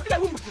shop now. Give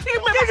me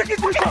the key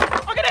to this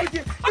shop.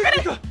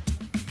 Okay.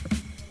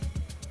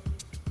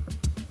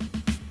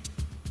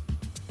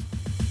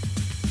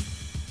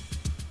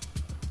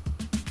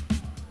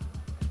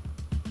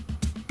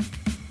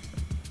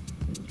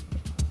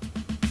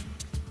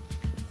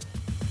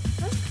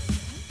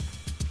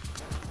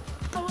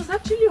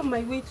 actually on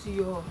my way to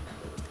your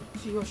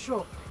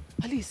shop.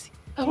 Alice,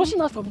 I'm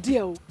rushing out from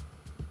there.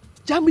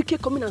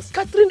 Jamike coming and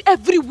scattering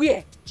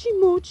everywhere.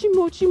 Chimo.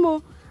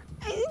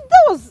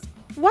 That was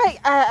why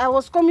I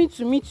was coming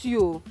to meet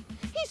you.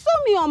 He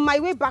saw me on my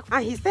way back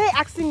and he started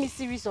asking me a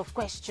series of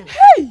questions.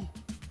 Hey!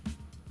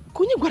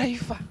 Konye gwara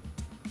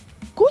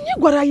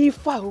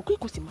yifa. Okay,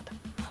 Kosimata.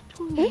 I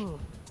don't know.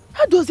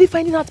 How does he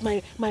finding out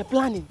my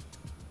planning?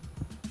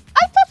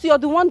 I thought you're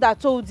the one that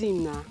told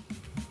him now.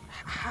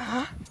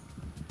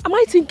 Am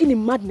I thinking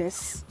in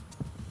madness?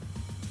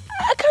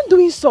 I can't do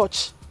in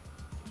such.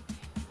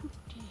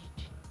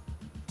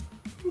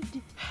 Who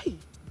did? Hey.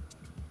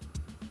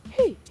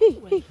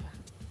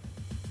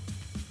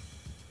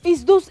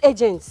 It's those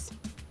agents.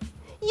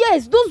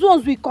 Yes, those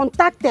ones we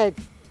contacted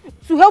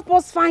to help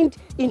us find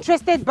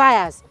interested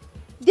buyers.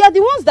 They are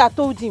the ones that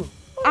told him.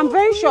 I'm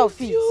very sure of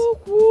it.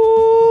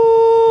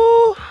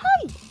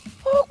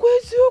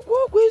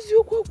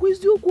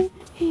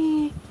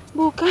 Hey,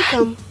 but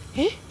Kakam,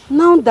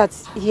 now that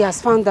he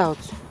has found out,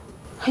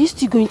 are you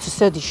still going to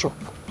sell the shop?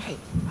 Hey,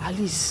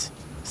 Alice,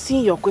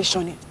 seeing your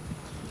questioning.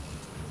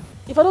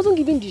 If I doesn't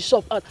give him the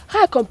shop out,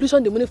 how I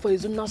completion the money for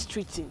his own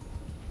streeting?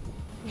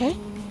 I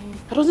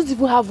don't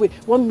even have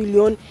 1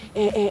 million.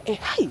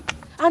 Hey,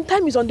 and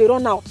time is on the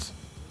run out.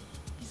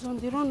 It's on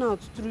the run out,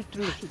 true.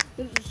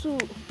 So,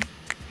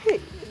 hey,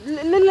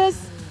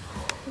 let's.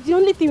 The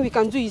only thing we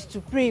can do is to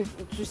pray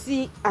to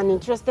see an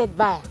interested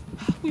buyer.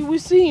 We will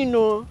see, you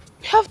know.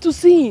 We have to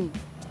see him.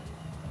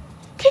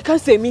 He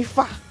can't say me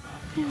far.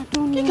 I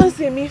don't know. He can't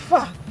say me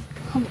far.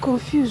 I'm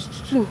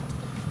confused too.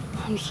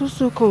 I'm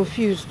so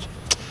confused.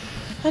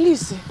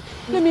 Alice,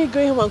 let me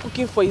go home and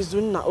cooking for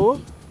Izuna,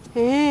 oh?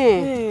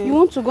 Hey, you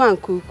want to go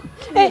and cook?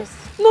 Yes.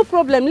 Hey, no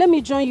problem. Let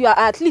me join you.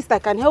 At least I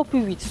can help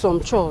you with some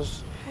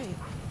chores. Hey.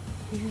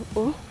 You,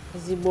 oh?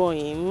 Is he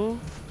boy?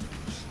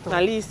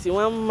 Alice,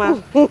 one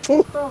man.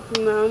 Stop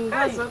now.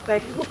 That's what I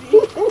cook.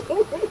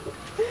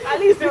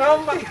 Alice,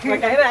 one man.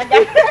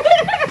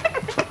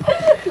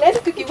 Let's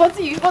cook it.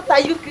 What are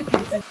you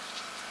cooking?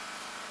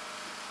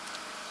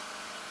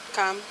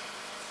 Come.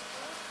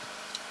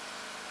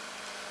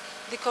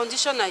 The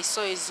condition I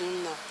saw is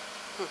Zuna.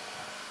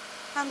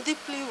 I'm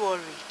deeply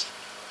worried.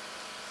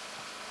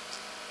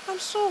 I'm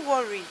so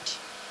worried.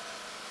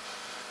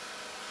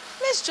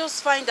 Let's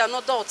just find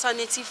another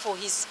alternative for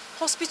his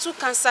hospital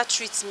cancer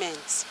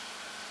treatment.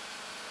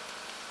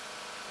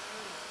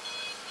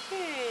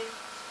 Hey.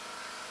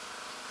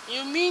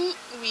 You mean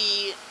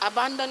we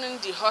abandoning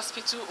the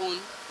hospital own?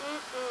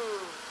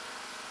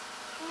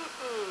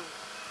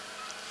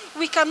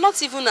 We cannot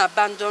even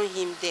abandon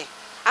him there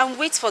and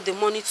wait for the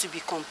money to be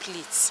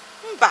complete.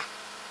 Mba.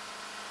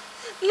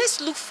 Let's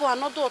look for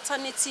another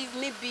alternative,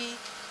 maybe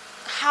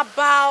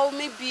herbal,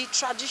 maybe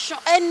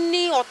traditional,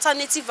 any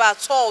alternative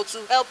at all to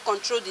help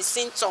control the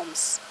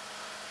symptoms.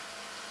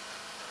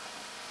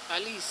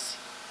 Alice,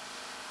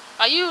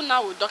 are you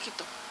now a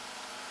doctor?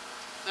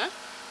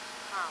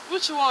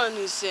 Which one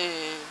is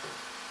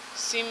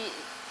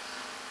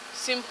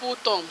simple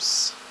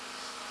terms?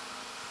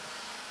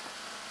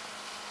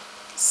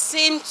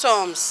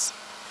 Symptoms.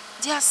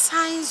 They are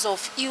signs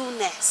of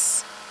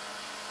illness,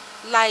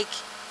 like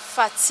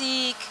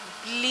fatigue,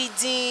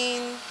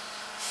 bleeding,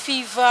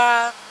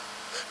 fever.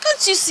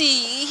 Can't you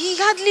see? He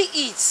hardly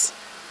eats.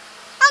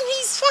 And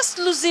he's fast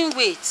losing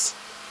weight.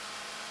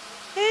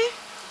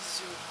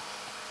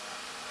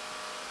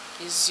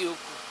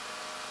 Ezioku.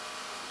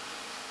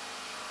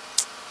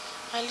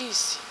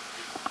 Alice,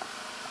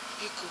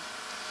 Biko,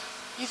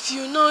 if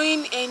you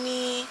knowing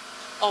any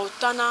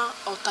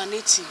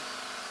alternative,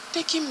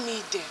 taking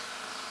me there.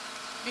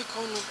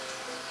 Biko, no.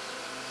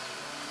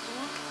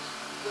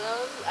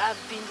 Well,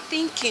 I've been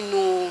thinking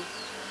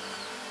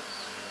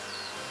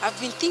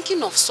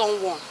of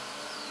someone.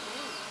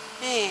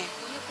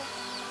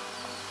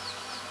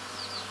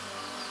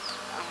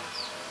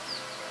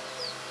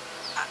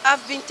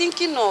 I've been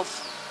thinking of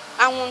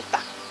Awunta.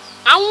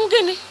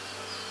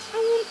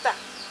 Awunta.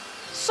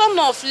 Son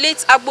of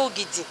late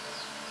Agbogidi.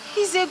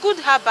 He's a good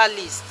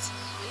herbalist.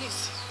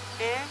 Alice.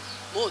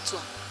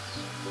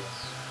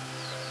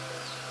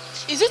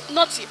 Is it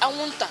not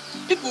Awunta?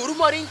 People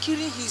rumoring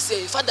killing his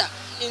father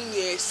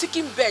in sick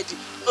bed.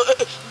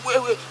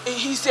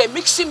 He's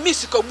mixing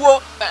music.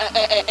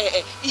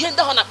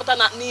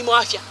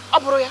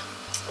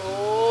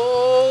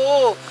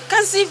 Oh,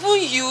 can't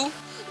even you?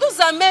 Those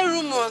are mere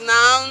rumors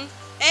now.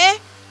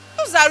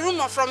 Those are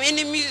rumors from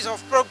enemies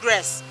of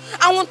progress.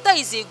 Awunta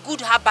is a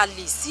good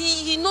herbalist.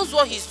 He knows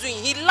what he's doing.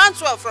 He learned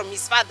well from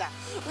his father.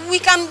 We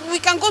can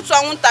go to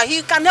Awunta.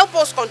 He can help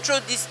us control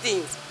these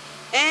things.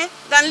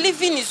 Than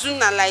living in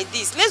Zuna like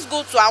this. Let's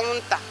go to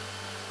Awunta.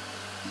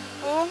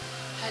 Oh,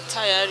 I'm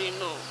tired, you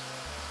know.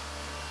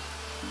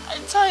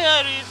 I'm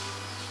tired.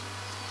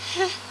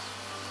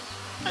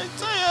 I'm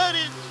tired.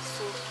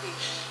 It's okay.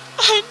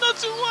 I'm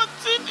not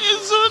wanting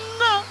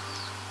Izuna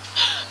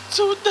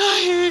to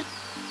die.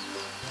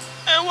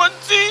 I want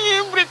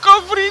him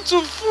recovery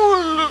to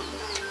full.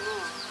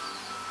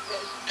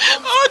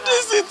 All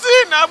this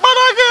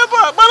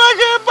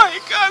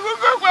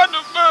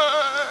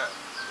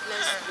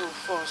Let's go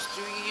first.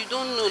 You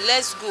don't know.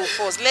 Let's go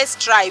first. Let's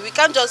try. We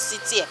can't just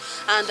sit here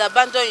and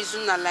abandon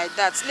Izuna like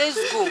that. Let's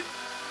go.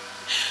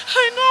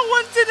 I don't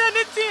wanted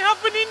anything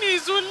happening in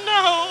Izuna.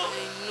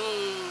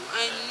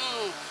 I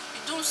know.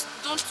 You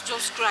don't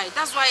just cry.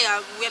 That's why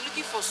we are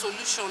looking for a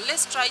solution.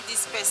 Let's try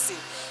this person.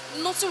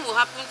 Nothing will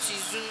happen to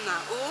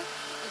Izuna. Oh,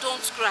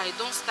 don't cry.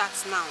 Don't start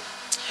now.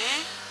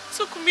 Eh?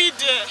 Took me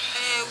there.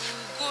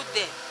 We'll go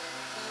there.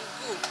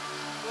 We'll go.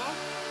 Oh?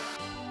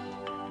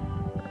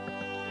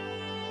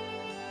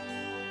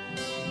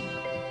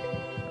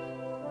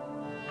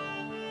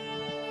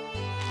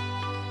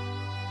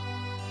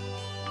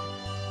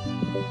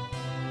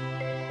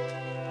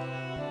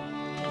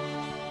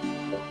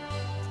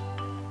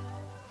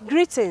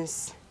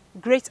 Greetings,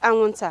 great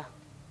Anwanta,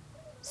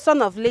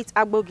 son of late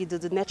Agbogido,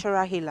 the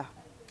natural healer,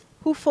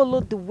 who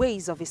followed the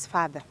ways of his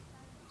father.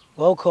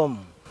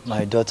 Welcome,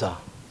 my daughter,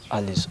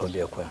 Alice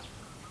Obiekwe.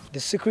 The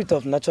secret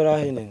of natural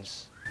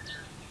healings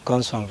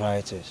comes from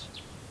varieties,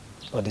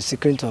 but the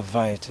secret of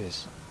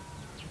varieties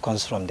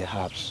comes from the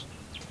herbs,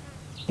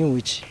 in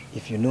which,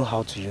 if you know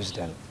how to use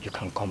them, you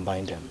can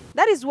combine them.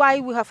 That is why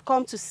we have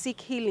come to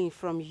seek healing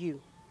from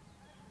you.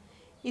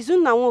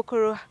 Izuna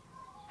Nwokoro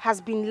has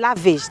been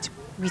lavished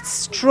with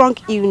strong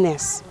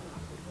illness.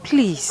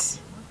 Please,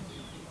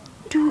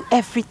 do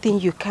everything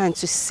you can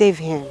to save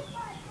him.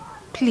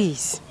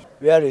 Please.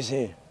 Where is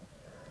he?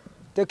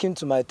 Take him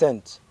to my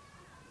tent.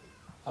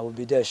 I will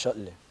be there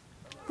shortly.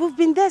 We've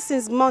been there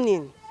since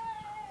morning.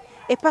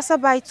 A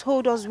passerby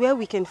told us where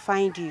we can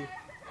find you.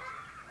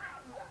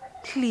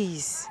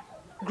 Please,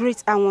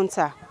 great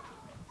Anwanta,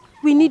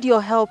 we need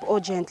your help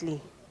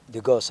urgently. The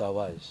gods are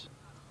wise.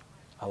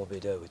 I will be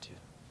there with you.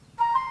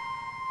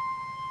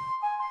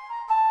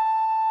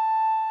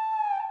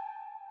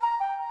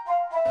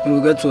 We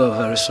will get to her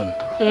very soon.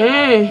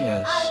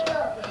 Yes.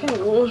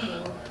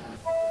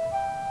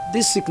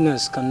 This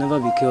sickness can never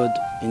be cured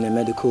in a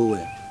medical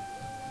way.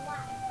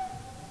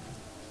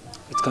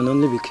 It can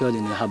only be cured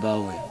in a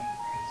herbal way.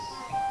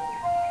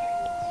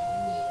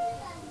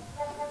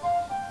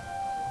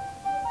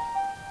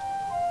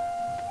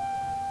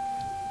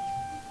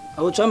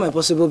 I will try my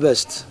possible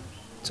best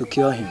to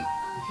cure him.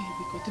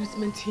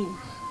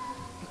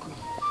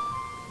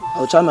 I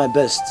will try my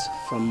best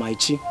from my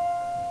chi.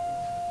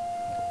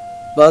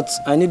 But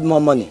I need more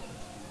money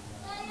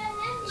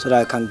so that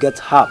I can get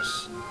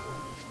herbs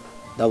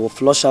that will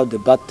flush out the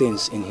bad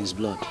things in his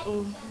blood.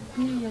 Oh,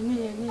 Give him,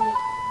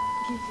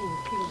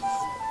 please.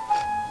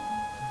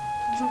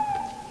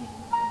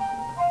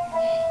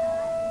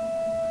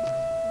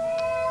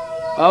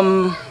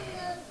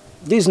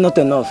 This is not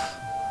enough.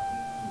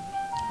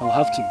 I will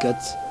have to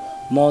get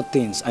more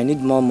things. I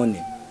need more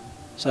money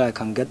so I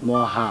can get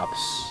more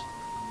herbs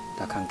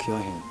that can cure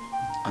him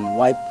and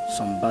wipe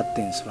some bad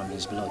things from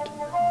his blood.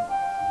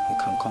 He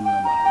can come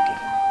normal again.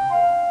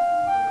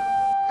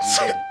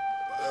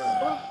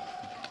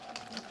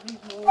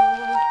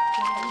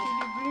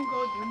 Bring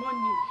all the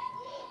money.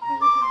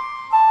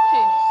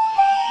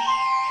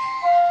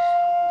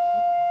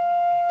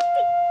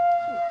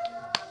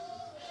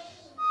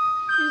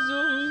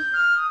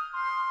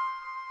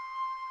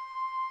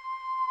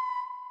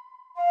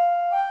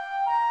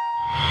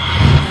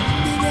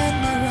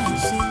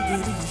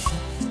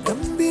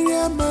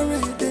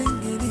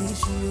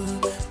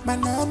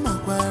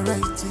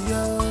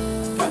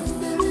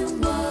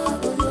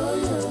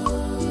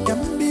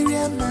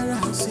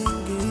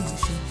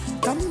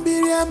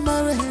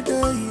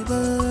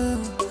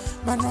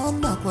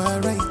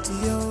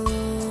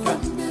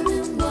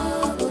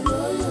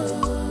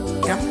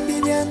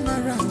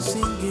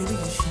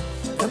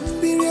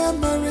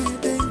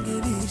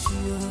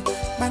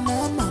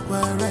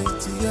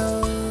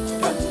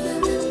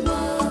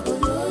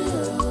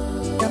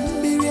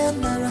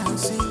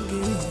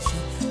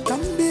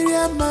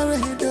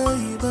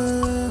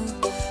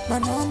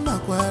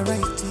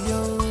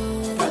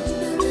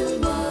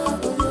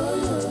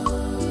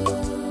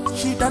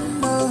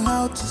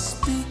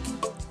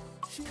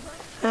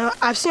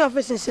 I've seen your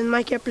face in St.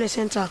 Michael Play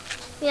Center.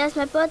 Yes,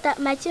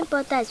 my team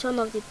porter is one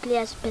of the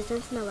players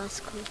representing our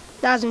school.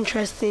 That's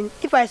interesting.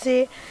 If I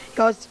say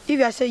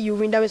you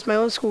win, that means my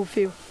own school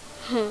fail.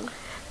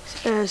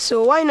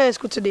 So why are you not in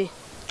school today?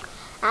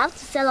 I have to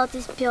sell all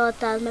these pure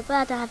waters. My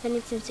brother don't have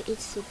anything to eat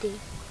today.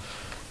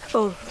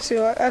 Oh,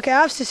 so okay,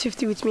 I have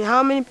 650 with me.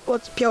 How many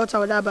pure water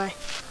would I buy?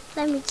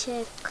 Let me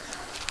check.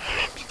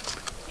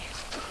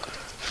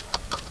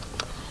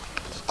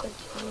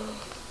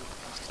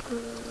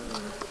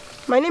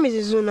 My name is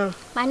Izuna.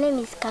 My name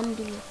is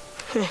Kambi.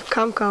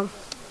 Come.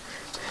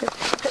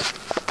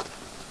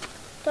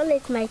 Don't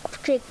let my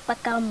trick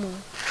Bakam.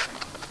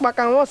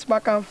 Bakam, what's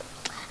Bakam?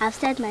 I've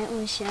said my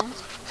own share.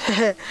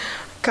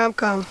 Come.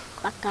 Bakam.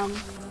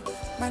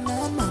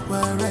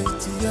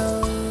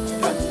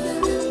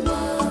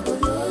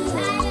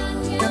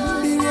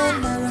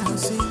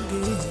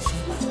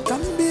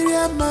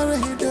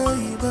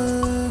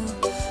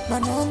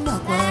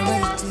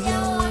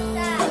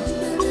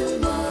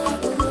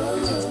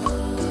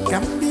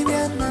 Come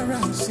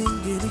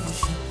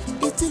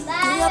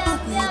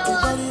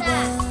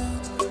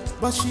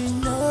but she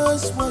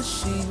knows what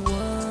she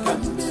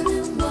wants.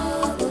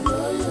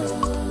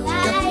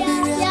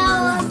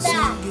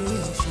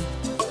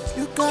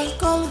 You can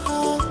call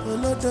her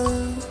Olodo,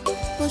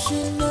 but she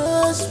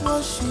knows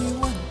what she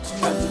wants.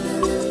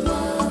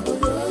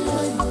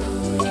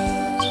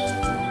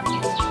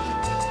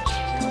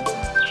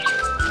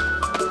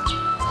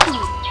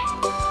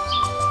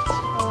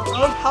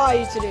 How are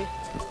you today?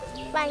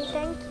 Fine,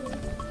 thank you.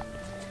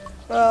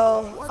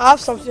 Well, I have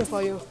something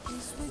for you.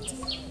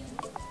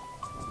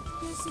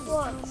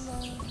 What?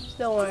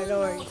 Don't worry.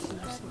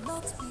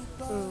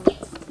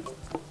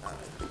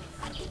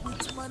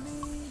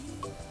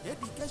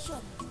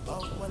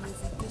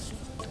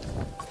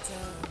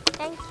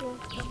 Thank you.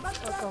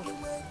 Welcome.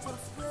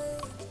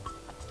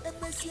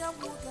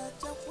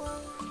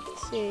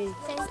 See.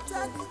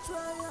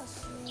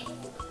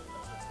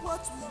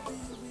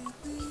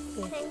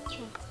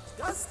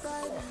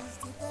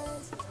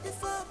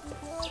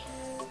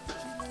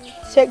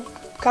 Thank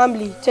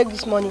you. Take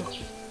this money.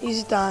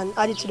 Use it and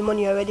add it to the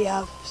money you already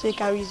have so you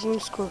can resume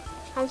school.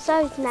 I'm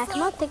sorry, Tina, I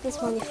cannot take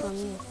this money from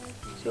you.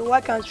 So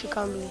why can't you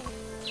calmly?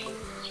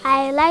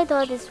 I lied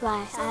all this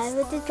while. I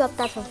already dropped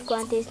out from school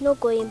and there is no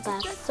going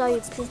back. Sorry,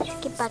 please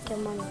keep back your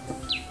money.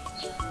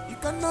 You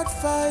cannot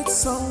fight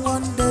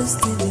someone's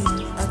destiny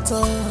at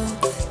all.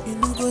 You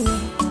know,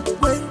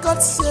 when God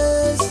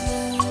says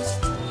yes,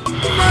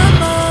 my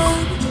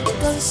mind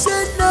can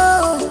say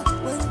no.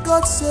 When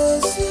God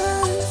says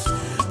yes,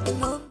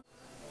 no.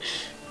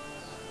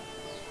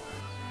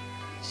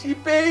 She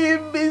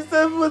paying me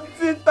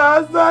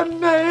 70,000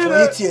 naira.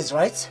 For 8 years,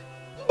 right?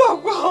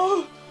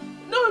 Baba,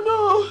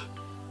 no.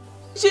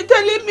 She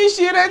telling me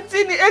she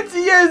renting 8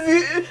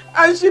 years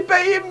and she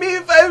paying me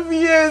 5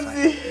 years.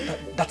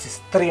 That is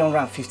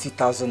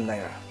 350,000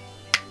 naira.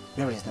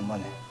 Where is the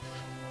money?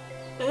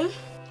 Eh?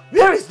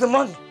 Where is the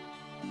money?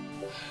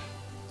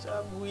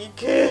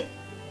 Chabwike.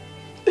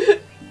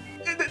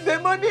 The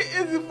money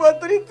is for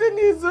treating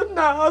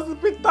Izuna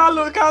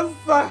hospital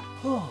cancer.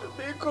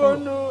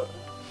 Oh.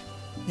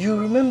 You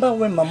remember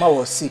when Mama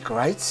was sick,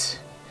 right?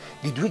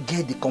 Did we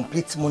get the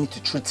complete money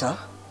to treat her?